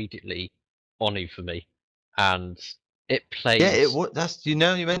screamed immediately Oni for me, and it plays. Yeah, that's you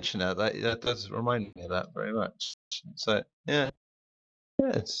mentioned that does remind me of that very much. So yeah,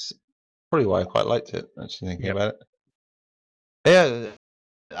 it's probably why I quite liked it. Actually, thinking about it. Yeah,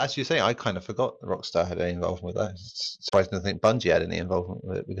 as you say, I kind of forgot that Rockstar had any involvement with that. It's surprising to think Bungie had any involvement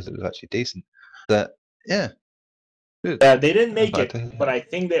with it because it was actually decent. But yeah. Good. Yeah, they didn't make it, but I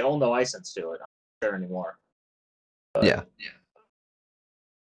think they own the license to it. I'm not sure anymore. But, yeah.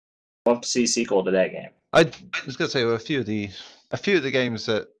 Love to see a sequel to that game. I was going to say, well, a few of the games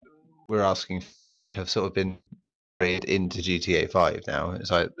that we're asking have sort of been created into GTA 5 now.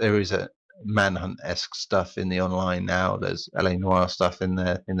 It's like there is a Manhunt-esque stuff in the online now. There's LA Noire stuff in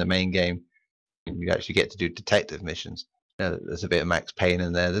the main game. You actually get to do detective missions. There's a bit of Max Payne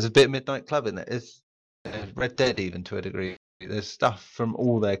in there. There's a bit of Midnight Club in there. There's Red Dead even to a degree. There's stuff from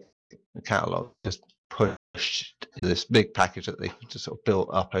all their catalog just pushed into this big package that they just sort of built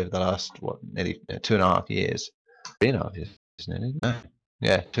up over the last nearly 2.5 years, 3.5 years, isn't it?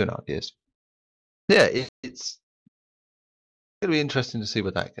 Yeah, 2.5 years. Yeah, it's going to be interesting to see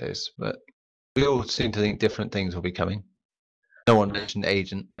where that goes. But we all seem to think different things will be coming. No one mentioned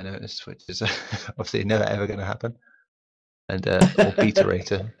Agent, I noticed, which is obviously never ever going to happen. And or Beta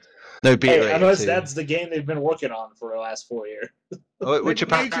Rater. No Beta Rater. I noticed that's the game they've been working on for the last 4 years. Which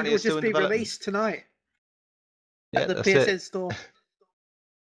apparently will is still just be released tonight at the PSN store.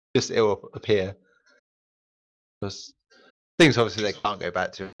 Just it will appear. Because things obviously they can't go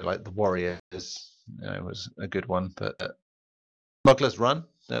back to, like the Warriors. Was a good one, but Smuggler's Run.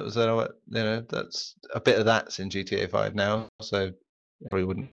 That was that's a bit of that's in GTA 5 now, so probably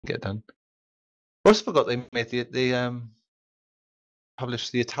wouldn't get done. I also forgot they made the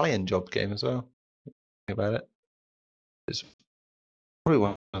published the Italian Job game as well. Think about it. It's probably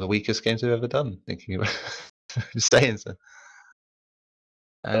one of the weakest games they've ever done. Thinking about saying so.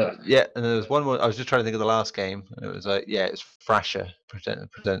 And and there was one more. I was just trying to think of the last game, and it was like, it's Thrasher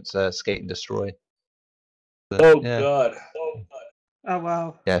presents Skate and Destroy. But, God. Oh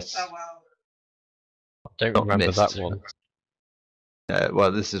wow. Yes. Oh wow. I don't remember that one.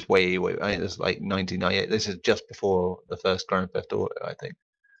 Well, this is way. I think this is like 1998. This is just before the first Grand Theft Auto, I think.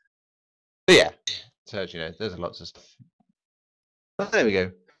 But yeah, so as you know, there's lots of stuff. But there we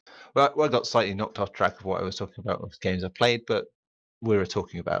go. Well, I got slightly knocked off track of what I was talking about with games I played, but we were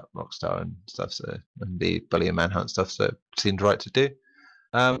talking about Rockstar and stuff, and the Bully and Manhunt stuff, so it seemed right to do.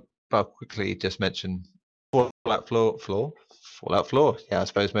 But I'll quickly just mention Fallout Floor. Yeah, I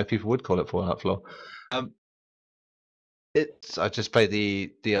suppose most people would call it Fallout Floor. I just played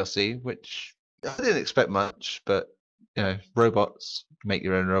the DLC, which I didn't expect much, but robots, make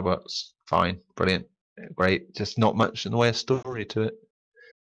your own robots, fine, brilliant, great. Just not much in the way of story to it.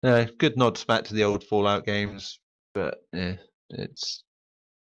 Good nods back to the old Fallout games, but it's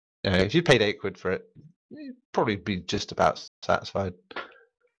if you paid £8 for it, you'd probably be just about satisfied.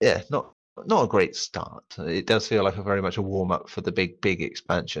 Yeah, not a great start. It does feel like very much a warm up for the big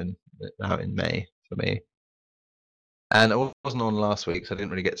expansion out in May for me. And I wasn't on last week, so I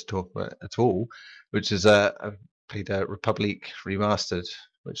didn't really get to talk about it at all. Which is I played Republic Remastered,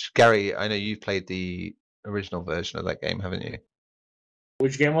 which Gary, I know you've played the original version of that game, haven't you?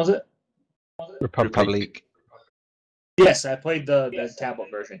 Which game was it? Republic. Yes, I played the tablet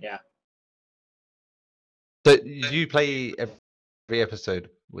version. Yeah. So did you play every episode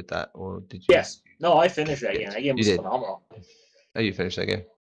with that, or did you? Yes. No, I finished that game. That game was phenomenal. Oh, you finished that game?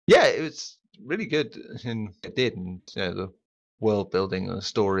 Yeah, it was really good, and it did, and the world building and the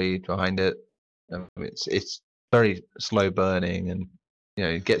story behind it. It's very slow burning, and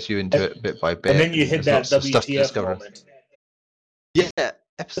it gets you into it bit by bit. And then you hit that WTF moment. Yeah,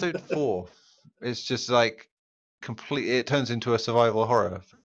 episode 4. It's just like completely. It turns into a survival horror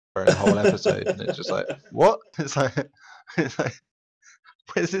for a whole episode, and it's just like, what? It's like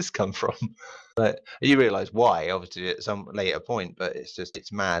where's this come from? Like, you realise why, obviously, at some later point, but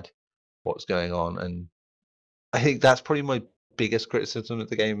it's mad what's going on, and I think that's probably my biggest criticism of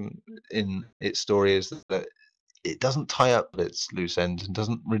the game in its story is that it doesn't tie up its loose ends and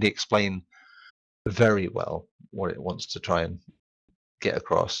doesn't really explain very well what it wants to try and get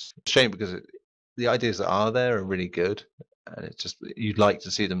across. It's a shame because the ideas that are there are really good, and it's just you'd like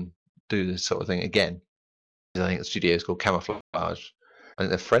to see them do this sort of thing again. I think the studio is called Camouflage. I think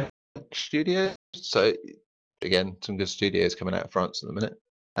they're French studios, so again, some good studios coming out of France at the minute,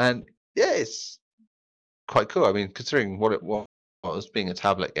 and yeah, it's quite cool. I mean, considering what it was being a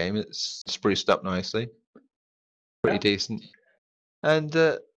tablet game, it's spruced up nicely, pretty decent, and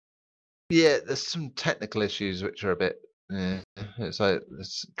there's some technical issues which are a bit. It's like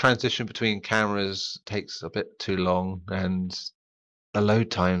this transition between cameras takes a bit too long, and the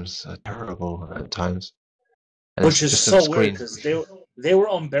load times are terrible at times. And which is so weird because they were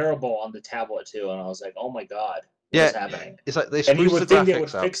unbearable on the tablet too, and I was like, oh my god, what's happening? It's like they and you would the think they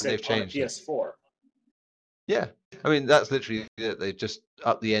would up fix and it they've changed on PS4. Yeah, I mean that's literally it. They've just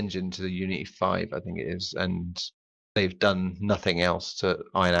upped the engine to the Unity 5, I think it is, and they've done nothing else to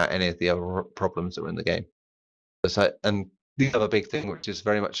iron out any of the other problems that were in the game. So, and the other big thing, which is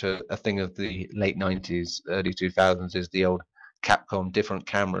very much a thing of the late 90s, early 2000s, is the old Capcom different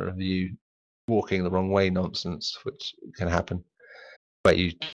camera view walking the wrong way nonsense, which can happen. But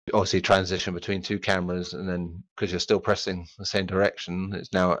you obviously transition between two cameras, and then because you're still pressing the same direction,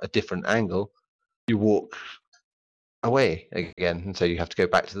 it's now a different angle. You walk away again, and so you have to go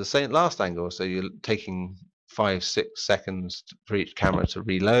back to the same last angle. So you're taking 5-6 seconds for each camera to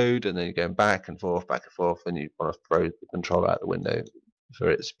reload, and then you're going back and forth, and you want to throw the controller out the window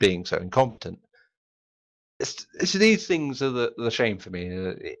for its being so incompetent. It's these things are the shame for me.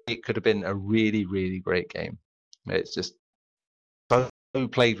 It could have been a really, really great game. It's just so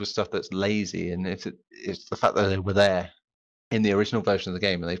played with stuff that's lazy, and it's the fact that they were there in the original version of the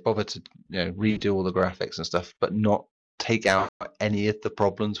game, and they've bothered to redo all the graphics and stuff, but not take out any of the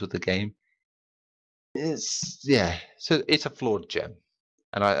problems with the game. So it's a flawed gem,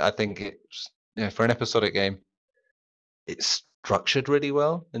 and I think it's for an episodic game, it's structured really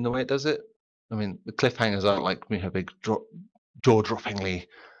well in the way it does it. I mean, the cliffhangers aren't like big jaw-droppingly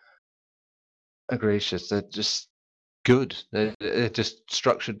egregious. They're just good. They're just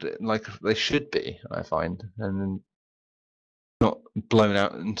structured like they should be, I find, and not blown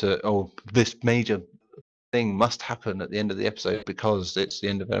out into this major thing must happen at the end of the episode because it's the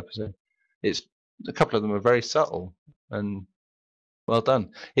end of an episode. It's a couple of them are very subtle and well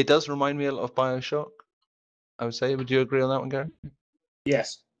done. It does remind me a lot of BioShock, I would say. Would you agree on that one, Gary?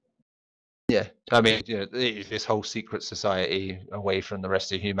 Yes. Yeah, I mean, this whole secret society away from the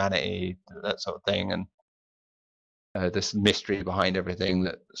rest of humanity, that sort of thing, and this mystery behind everything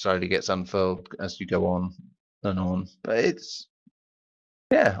that slowly gets unfurled as you go on and on. But it's,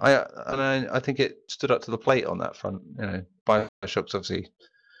 I think it stood up to the plate on that front. BioShock's obviously,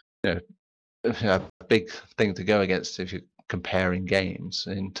 a big thing to go against if you're comparing games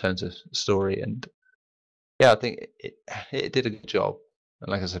in terms of story, and I think it did a good job.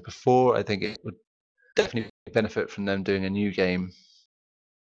 And like I said before, I think it would definitely benefit from them doing a new game,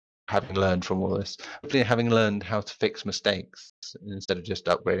 having learned from all this, having learned how to fix mistakes instead of just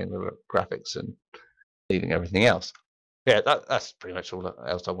upgrading the graphics and leaving everything else. Yeah, that's pretty much all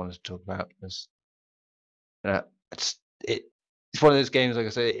else I wanted to talk about. It's one of those games, like I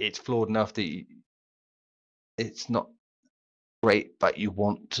say, it's flawed enough that it's not great, but you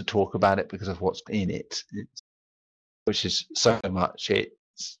want to talk about it because of what's in it. Which is so much.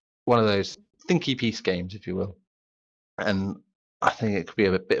 It's one of those thinky piece games, if you will, and I think it could be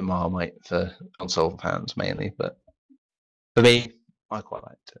a bit of Marmite for console fans mainly, but for me, I quite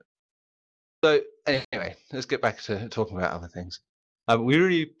liked it. So anyway, let's get back to talking about other things. We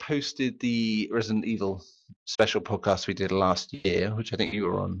already posted the Resident Evil special podcast we did last year, which I think you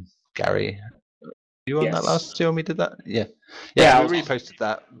were on, Gary. You were on that last year when we did that? Yeah. We reposted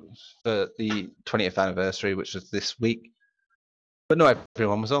that for the 20th anniversary, which was this week. But not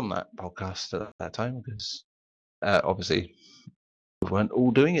everyone was on that podcast at that time because obviously we weren't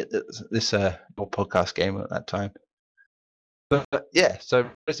all doing it this podcast game at that time. But so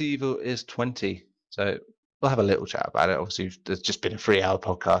Resident Evil is 20. So we'll have a little chat about it. Obviously, there's just been a 3-hour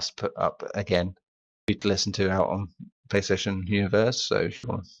podcast put up again for you to listen to out on PlayStation Universe. So if you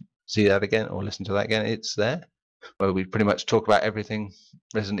want to see that again or listen to that again, it's there, where we pretty much talk about everything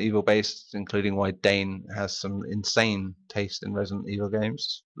Resident Evil based, including why Dane has some insane taste in Resident Evil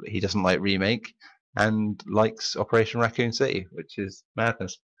games. He doesn't like Remake and likes Operation Raccoon City, which is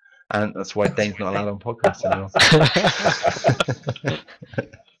madness. And that's why Dane's not allowed on podcasts anymore.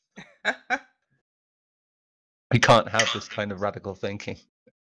 We can't have this kind of radical thinking.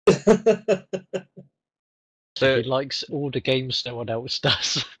 So he likes all the games no one else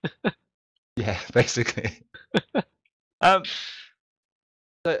does. Yeah, basically. So,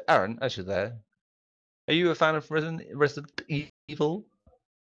 Aaron, as you're there, are you a fan of Resident Evil?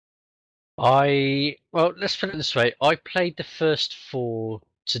 Well, let's put it this way. I played the first 4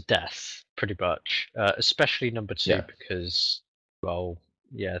 to death, pretty much. Especially number 2, because,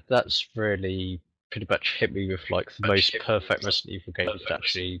 that's really pretty much hit me with like the most perfect Resident Evil game you could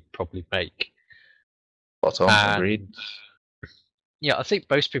actually probably make. Spot on, agreed. Yeah, I think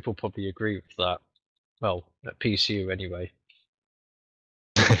most people probably agree with that. Well, at PCU anyway.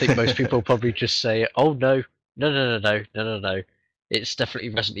 I think most people probably just say, "Oh no, no. It's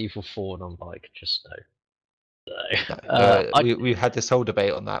definitely Resident Evil 4," and I'm like, just no. We had this whole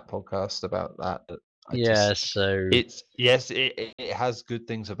debate on that podcast about that. It has good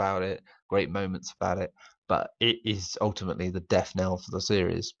things about it, great moments about it, but it is ultimately the death knell for the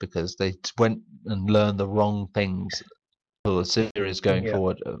series because they went and learned the wrong things for the series going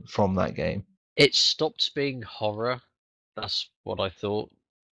forward from that game. It stopped being horror. That's what I thought.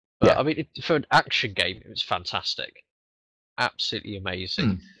 But I mean, for an action game, it was fantastic, absolutely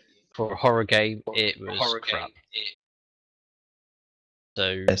amazing. For a horror game, it was crap.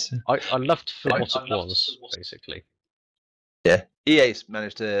 So Yes. I loved for what it was, basically. Yeah, EA's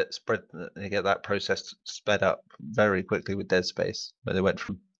managed to get that process sped up very quickly with Dead Space, where they went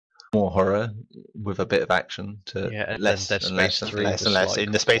from more horror with a bit of action to less and less and less and less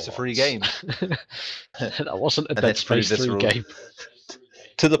in the space of 3 games. That wasn't a Dead Space 3 game.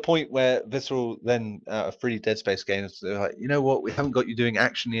 To the point where Visceral then, out of 3 Dead Space games, they're like, you know what, we haven't got you doing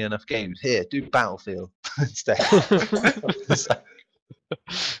action-y enough games. Here, do Battlefield instead.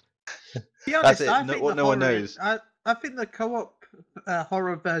 Be honest, I think what no one knows. I think the co-op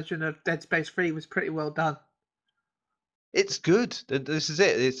horror version of Dead Space 3 was pretty well done. It's good. This is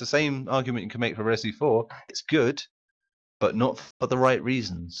it. It's the same argument you can make for Resi 4. It's good, but not for the right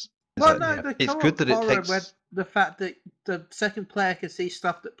reasons. Well, no, the it's good that it takes... where the fact that the second player can see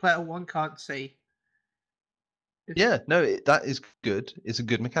stuff that player 1 can't see. Yeah, no, that is good. It's a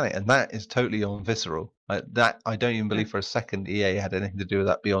good mechanic, and that is totally on Visceral. That I don't even believe for a second EA had anything to do with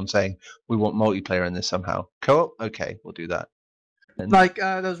that beyond saying we want multiplayer in this somehow. Co-op, okay, we'll do that. And... Like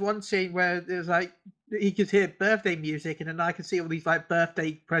there was one scene where there's like he could hear birthday music, and then I could see all these like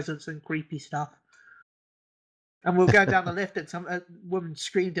birthday presents and creepy stuff. And we'll go down the lift, and some woman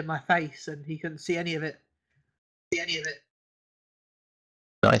screamed in my face, and he couldn't see any of it.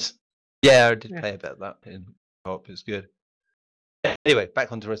 Nice. Yeah, I did play a bit of that in co-op. It's good. Anyway,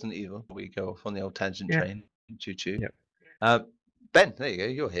 back onto Resident Evil. We go off on the old tangent train. Choo choo. Yep. Ben, there you go.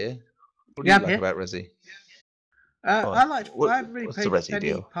 You're here. What do you like about Resi? I haven't really played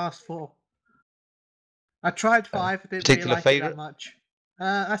any past 4. I tried 5. I didn't really like it that much.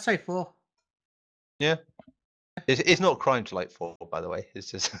 I say 4. Yeah. It's not a crime to like 4, by the way.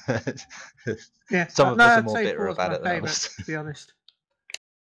 It's just yeah. Some of us are more bitter about it than others. To be honest.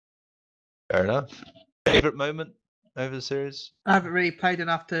 Fair enough. Favorite moment over the series? I haven't really played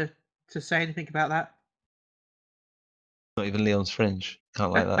enough to say anything about that. Not even Leon's Fringe.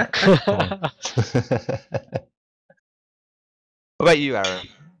 Can't like that. What about you, Aaron?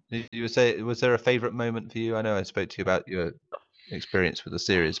 You would say, was there a favorite moment for you? I know I spoke to you about your experience with the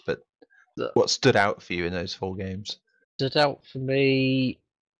series, but what stood out for you in those 4 games? Stood out for me.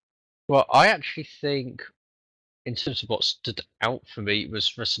 Well, I actually think, in terms of what stood out for me,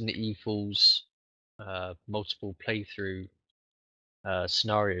 was Resident Evil's multiple playthrough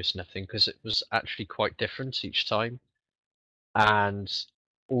scenarios and everything, because it was actually quite different each time. And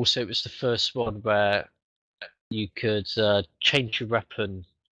also, it was the first one where you could change your weapon.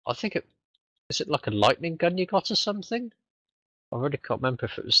 I think is it like a lightning gun you got or something? I really can't remember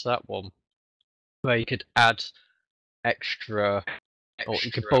if it was that one, where you could add extra, or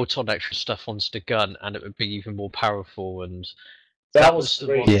you could bolt on extra stuff onto the gun, and it would be even more powerful. And that was the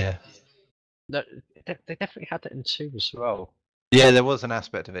one. Yeah, they definitely had that in 2 as well. Yeah, there was an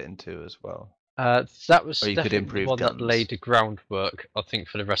aspect of it in 2 as well. That was you could improve the one guns. that laid the groundwork, I think,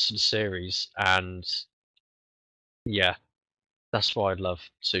 for the rest of the series. And yeah, that's why I love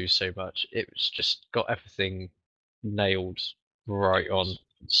 2 so much. It was just got everything nailed right on at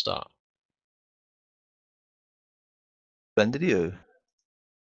the start. Splendid, you.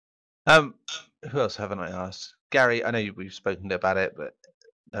 Who else haven't I asked? Gary, I know we've spoken about it, but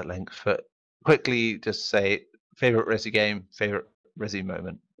at length. But quickly, just say favorite Resi game, favorite Resi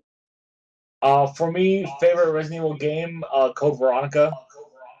moment. For me, favorite Resident Evil game, Code Veronica.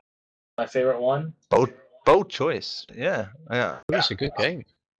 My favorite one. Bold choice. Yeah. It's a good game.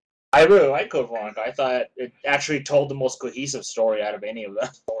 I really like Code Veronica. I thought it actually told the most cohesive story out of any of them.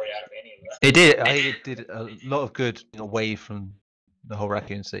 It did. I think it did a lot of good away from the whole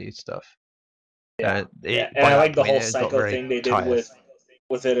Raccoon City stuff. Yeah. And I like the whole psycho thing they did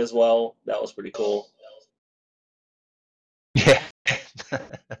with it as well. That was pretty cool. Yeah.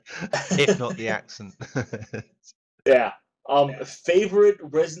 If not the accent. Yeah. Favorite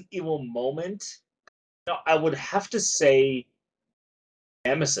Resident Evil moment? No, I would have to say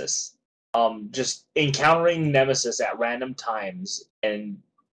Nemesis. Just encountering Nemesis at random times and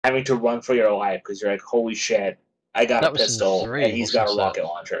having to run for your life because you're like, holy shit, I got a pistol and he's got a rocket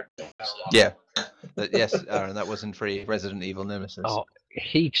launcher. Yeah. Yes, Aaron, that wasn't free. Resident Evil Nemesis. Oh,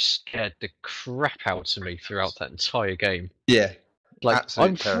 he scared the crap out of me throughout that entire game. Yeah. Like,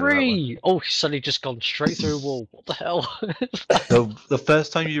 I'm free! Oh, he's suddenly just gone straight through a wall. What the hell? The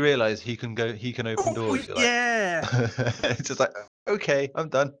first time you realise he can open doors. Yeah. It's just like, okay, I'm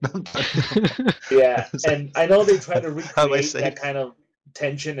done. Yeah, and I know they try to recreate that kind of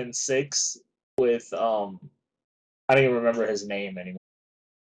tension in 6 with I don't even remember his name anymore.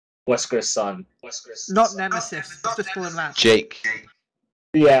 Wesker's son. Not Nemesis. Just call him that. Jake.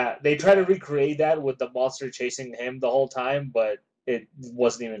 Yeah, they try to recreate that with the monster chasing him the whole time, but it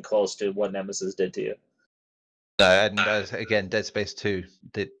wasn't even close to what Nemesis did to you. No, and again, Dead Space 2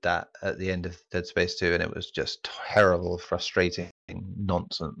 did that at the end of Dead Space 2, and it was just terrible, frustrating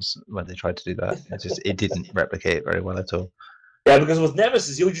nonsense when they tried to do that. It didn't replicate very well at all. Yeah, because with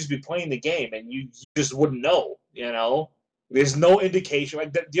Nemesis, you would just be playing the game, and you just wouldn't know. You know, there's no indication.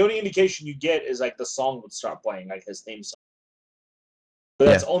 Like the only indication you get is like the song would start playing, like his theme song. But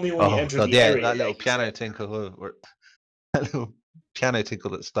that's only when you enter the area. That little piano tinkle, that little piano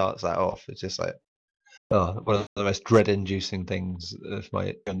tinkle that starts that off. It's just like, one of the most dread-inducing things of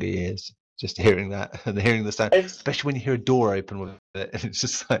my younger years. Just hearing that and hearing the sound, especially when you hear a door open with it, and it's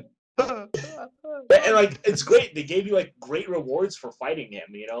just like. And like it's great. They gave you like great rewards for fighting him.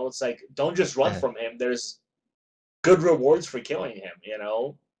 You know, it's like don't just run from him. There's good rewards for killing him. You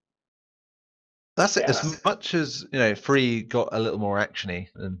know. That's it. As much as 3 got a little more actiony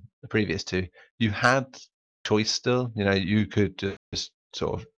than the previous 2, you had choice still. You could just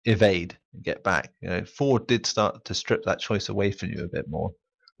sort of evade and get back. 4 did start to strip that choice away from you a bit more.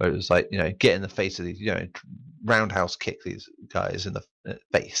 Where it was like, get in the face of these, roundhouse kick these guys in the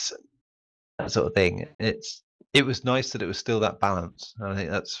face, that sort of thing. It was nice that it was still that balance. And I think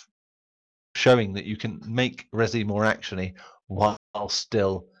that's showing that you can make Resi more actiony while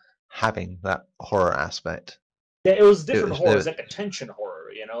still having that horror aspect. Yeah, it was different horror. It was like a tension horror.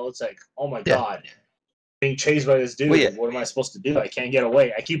 It's like, oh my god, being chased by this dude. Well, what am I supposed to do? I can't get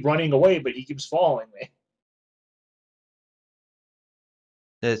away. I keep running away, but he keeps following me.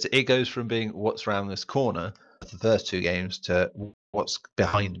 It goes from being what's around this corner, the first 2 games, to what's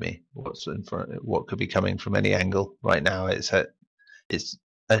behind me, what's in front, what could be coming from any angle. Right now, it's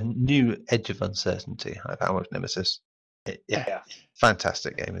a new edge of uncertainty I found with Nemesis.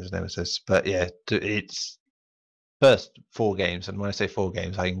 Fantastic game is Nemesis, but it's first 4 games, and when I say 4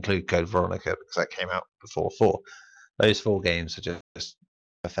 games, I include Code Veronica because that came out before 4. Those 4 games are just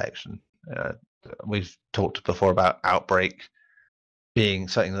perfection. We've talked before about Outbreak being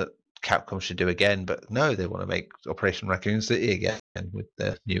something that Capcom should do again, but no, they want to make Operation Raccoon City again with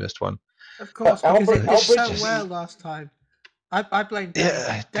the newest one. Of course, because it did so well last time. I blame Dane.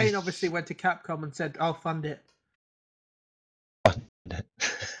 Yeah, Dane obviously went to Capcom and said, "I'll fund it."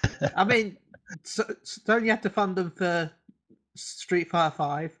 I mean, Sony had to fund them for Street Fighter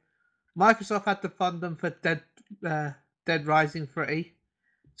 5. Microsoft had to fund them for Dead Rising 3.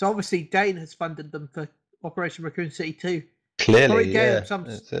 So obviously Dane has funded them for Operation Raccoon City 2. Clearly,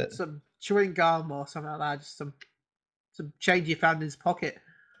 some chewing gum or something like that, just some change he found in his pocket.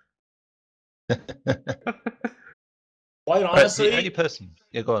 Quite honestly, any person.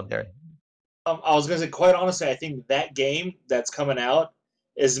 Yeah, go on, Gary. I was going to say, quite honestly, I think that game that's coming out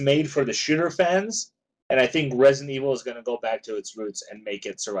is made for the shooter fans, and I think Resident Evil is going to go back to its roots and make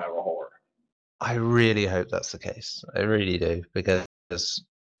it survival horror. I really hope that's the case. I really do, because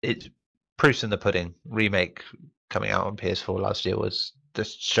it's proof's in the pudding. Remake coming out on PS4 last year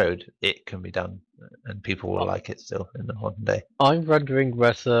just showed it can be done, and people will like it still in the modern day. I'm wondering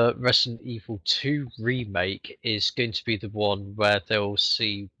whether Resident Evil 2 Remake is going to be the one where they'll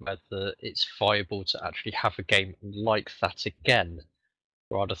see whether it's viable to actually have a game like that again,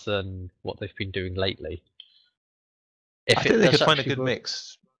 rather than what they've been doing lately. I think they could find a good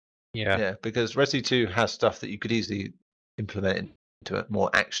mix. Yeah, because Resi 2 has stuff that you could easily implement into a more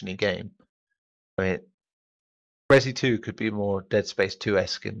actiony game. I mean, Resi 2 could be more Dead Space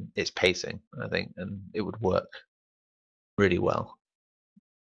 2-esque in its pacing, I think, and it would work really well.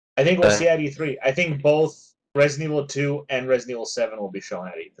 I think we'll see at E3. I think both Resident Evil 2 and Resident Evil 7 will be shown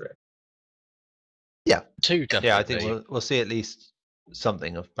at E3. Yeah, 2 definitely. Yeah, I think we'll see at least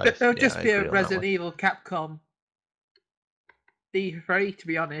something of both. There'll just be a Resident Evil Capcom E3, to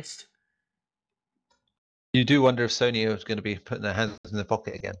be honest. You do wonder if Sony is going to be putting their hands in their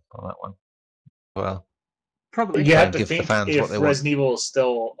pocket again on that one. Well, probably. You have to think if Resident Evil is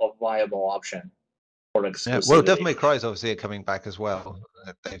still a viable option for exclusivity. Well, Devil May Cry is obviously coming back as well.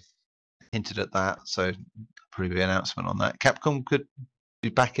 They've hinted at that, so probably be an announcement on that. Capcom could be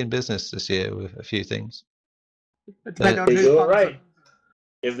back in business this year with a few things. If they do it right.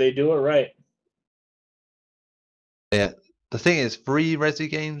 If they do it right. Yeah. The thing is, 3 Resi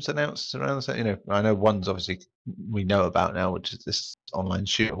games announced around the same. I know one's obviously we know about now, which is this online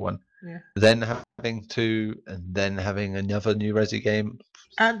shooter one. Yeah. Then having 2, and then having another new Resi game.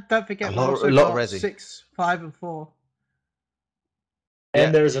 And don't forget, a lot of Resi. 6, 5, and 4.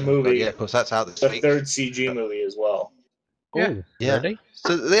 And there's a movie. Yeah, of course, that's out this week. The 3rd CG movie as well. Yeah. Really?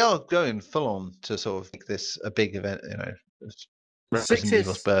 So they are going full on to sort of make this a big event. Resident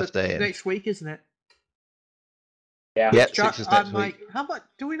Evil's birthday next week, isn't it? Yeah. 6 is next week. How much?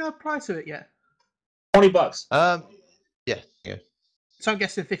 Do we know the price of it yet? $20. Yeah. So I'm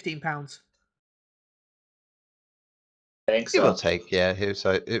guessing £15. I think so. Give or take, yeah.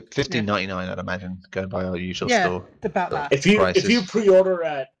 So $15.99, I'd imagine, going by our usual store. About that. If you pre-order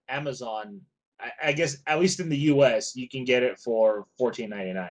at Amazon, I guess at least in the US, you can get it for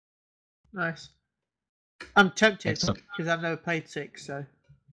 $14.99. Nice. I'm tempted because I've never played 6, so.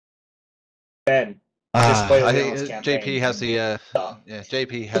 Ben, just play I think JP has the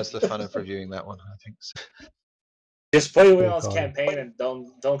JP has the fun of reviewing that one. I think so. Just play Leon's campaign and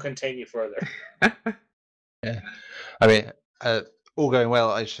don't continue further. Yeah, I mean, all going well,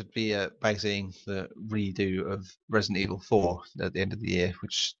 I should be magazine the redo of Resident Evil 4 at the end of the year,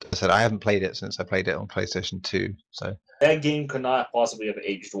 which I said I haven't played it since I played it on PlayStation 2. So that game could not possibly have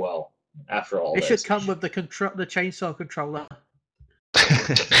aged well after all. It should come with the chainsaw controller.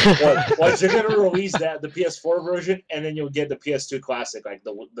 What you're gonna release the PS4 version, and then you'll get the PS2 classic like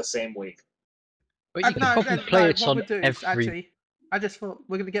the same week. But you can probably play it on every. Actually, I just thought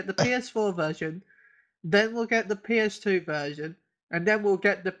we're gonna get the PS4 version, then we'll get the PS2 version, and then we'll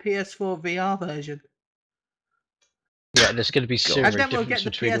get the PS4 VR version. Yeah, there's going to be serious difference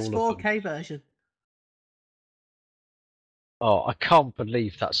between all of them. And then we'll get the PS4K version. Oh, I can't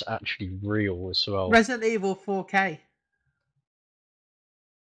believe that's actually real as well. Resident Evil 4K.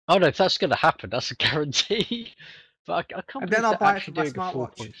 Oh no, if that's going to happen, that's a guarantee. But I can't believe I'll buy it for my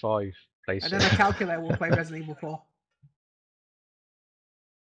smartwatch. 4.5 PlayStation. And then a calculator will play Resident Evil 4.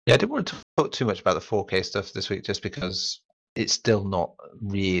 Yeah, I didn't want to talk too much about the 4K stuff this week, just because it's still not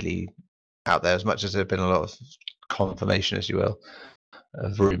really out there as much as there's been a lot of confirmation, as you will,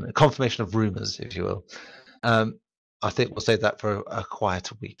 confirmation of rumors, if you will. I think we'll save that for a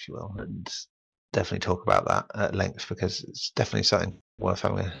quieter week, if you will, and definitely talk about that at length, because it's definitely something worth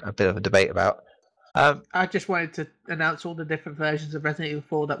having a bit of a debate about. I just wanted to announce all the different versions of Resident Evil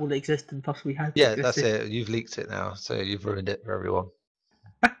 4 that will exist and possibly have. Yeah, that's it. You've leaked it now, so you've ruined it for everyone.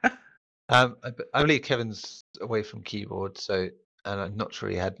 I believe Kevin's away from keyboard, so, and I'm not sure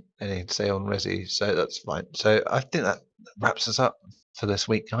he had anything to say on Resi, so that's fine. So I think that wraps us up for this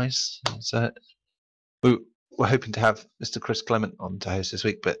week, guys. So we're hoping to have Mr. Chris Clement on to host this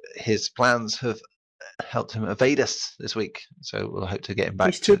week, but his plans have helped him evade us this week, so we'll hope to get him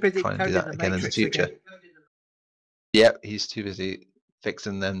back. He's too busy try and do that again in the future. Yeah, he's too busy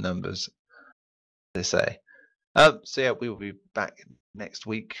fixing them numbers, they say. So yeah, we will be back next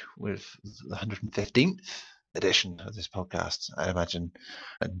week with the 115th edition of this podcast, I imagine,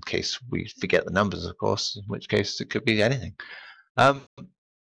 in case we forget the numbers, of course, in which case it could be anything.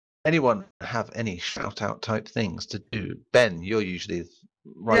 Anyone have any shout out type things to do? Ben, you're usually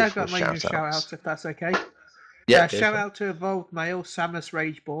right. Yeah, I've got my usual shout outs, if that's okay. Shout out to Evolved Male, Samus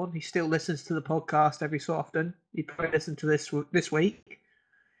Rageborn. He still listens to the podcast every so often. He probably listened to this week.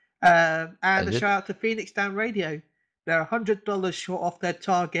 And a shout out to Phoenix Down Radio. They're $100 short off their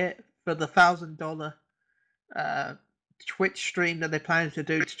target for the $1,000 Twitch stream that they're planning to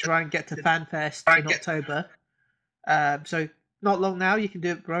do to try and get to FanFest in October. So not long now. You can do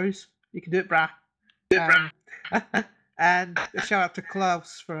it, bros. You can do it, brah. And a shout out to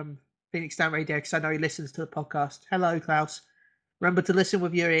Klaus from Phoenix Down Radio, because I know he listens to the podcast. Hello, Klaus. Remember to listen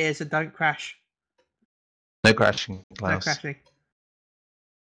with your ears and don't crash. No crashing, Klaus. No crashing.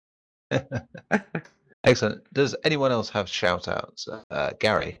 Excellent. Does anyone else have shout outs?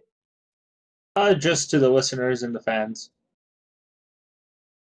 Gary? Just to the listeners and the fans.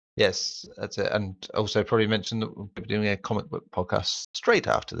 Yes, that's it. And also probably mention that we'll be doing a comic book podcast straight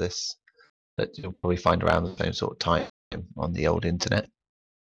after this, that you'll probably find around the same sort of time on the old internet.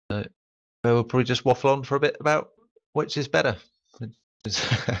 So we'll probably just waffle on for a bit about which is better. It's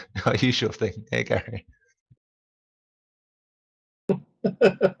our usual thing. Hey, Gary.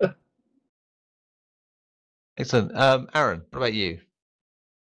 Excellent. Aaron, what about you?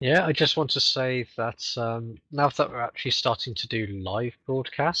 Yeah, I just want to say that now that we're actually starting to do live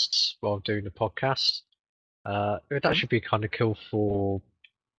broadcasts while doing the podcast, it would actually be kind of cool for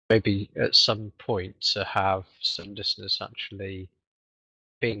maybe at some point to have some listeners actually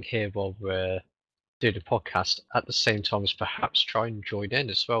being here while we're doing the podcast at the same time as perhaps try and join in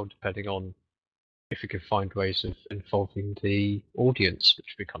as well, depending on if we can find ways of involving the audience,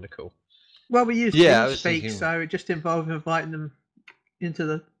 which would be kind of cool. Well, we use TeamSpeak, so it just involves inviting them into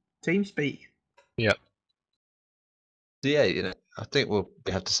the TeamSpeak. Yeah. So yeah, I think we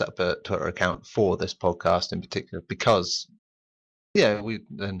have to set up a Twitter account for this podcast in particular, because we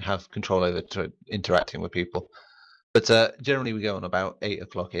then have control over interacting with people. But generally we go on about 8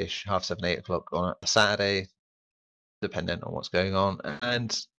 o'clock-ish, 7:30, 8 o'clock on a Saturday, depending on what's going on.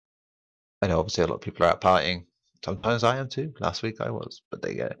 And I know obviously a lot of people are out partying. Sometimes I am too. Last week I was, but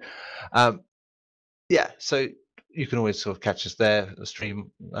there you go. So you can always sort of catch us there, the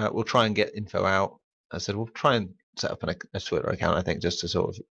stream. We'll try and get info out. I said we'll try and set up a Twitter account, I think, just to sort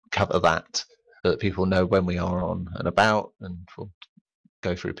of cover that, so that people know when we are on and about, and we'll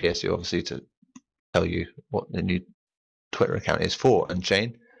go through PSU obviously to tell you what the new Twitter account is for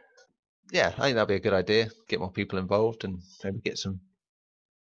Unchained. Yeah, I think that'd be a good idea. Get more people involved and maybe get some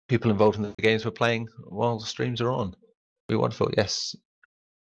people involved in the games we're playing while the streams are on. Be wonderful, yes.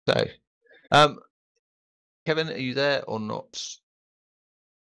 So, Kevin, are you there or not?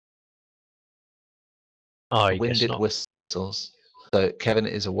 I Wind guess not. whistles. So Kevin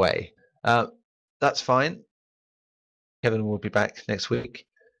is away. That's fine. Kevin will be back next week.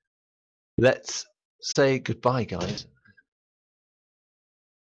 Let's say goodbye, guys.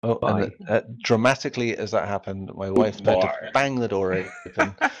 Oh, and dramatically as that happened, my wife tried to bang the door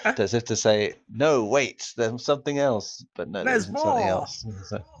open as if to say, "No, wait, there's something else." But no, there's something else.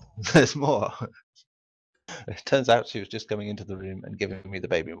 There's more. It turns out she was just coming into the room and giving me the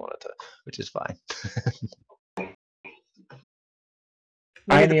baby monitor, which is fine. The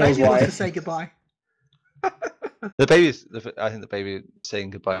baby wants to say goodbye. I think the baby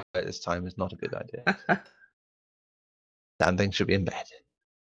saying goodbye at this time is not a good idea. Standing should be in bed.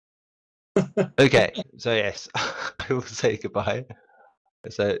 Okay, so yes, I will say goodbye.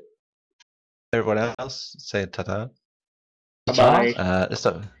 So everyone else, say ta-ta. Bye. Let's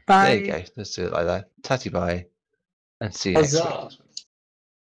start. Bye. There you go. Let's do it like that. Tatty bye, and see you next week.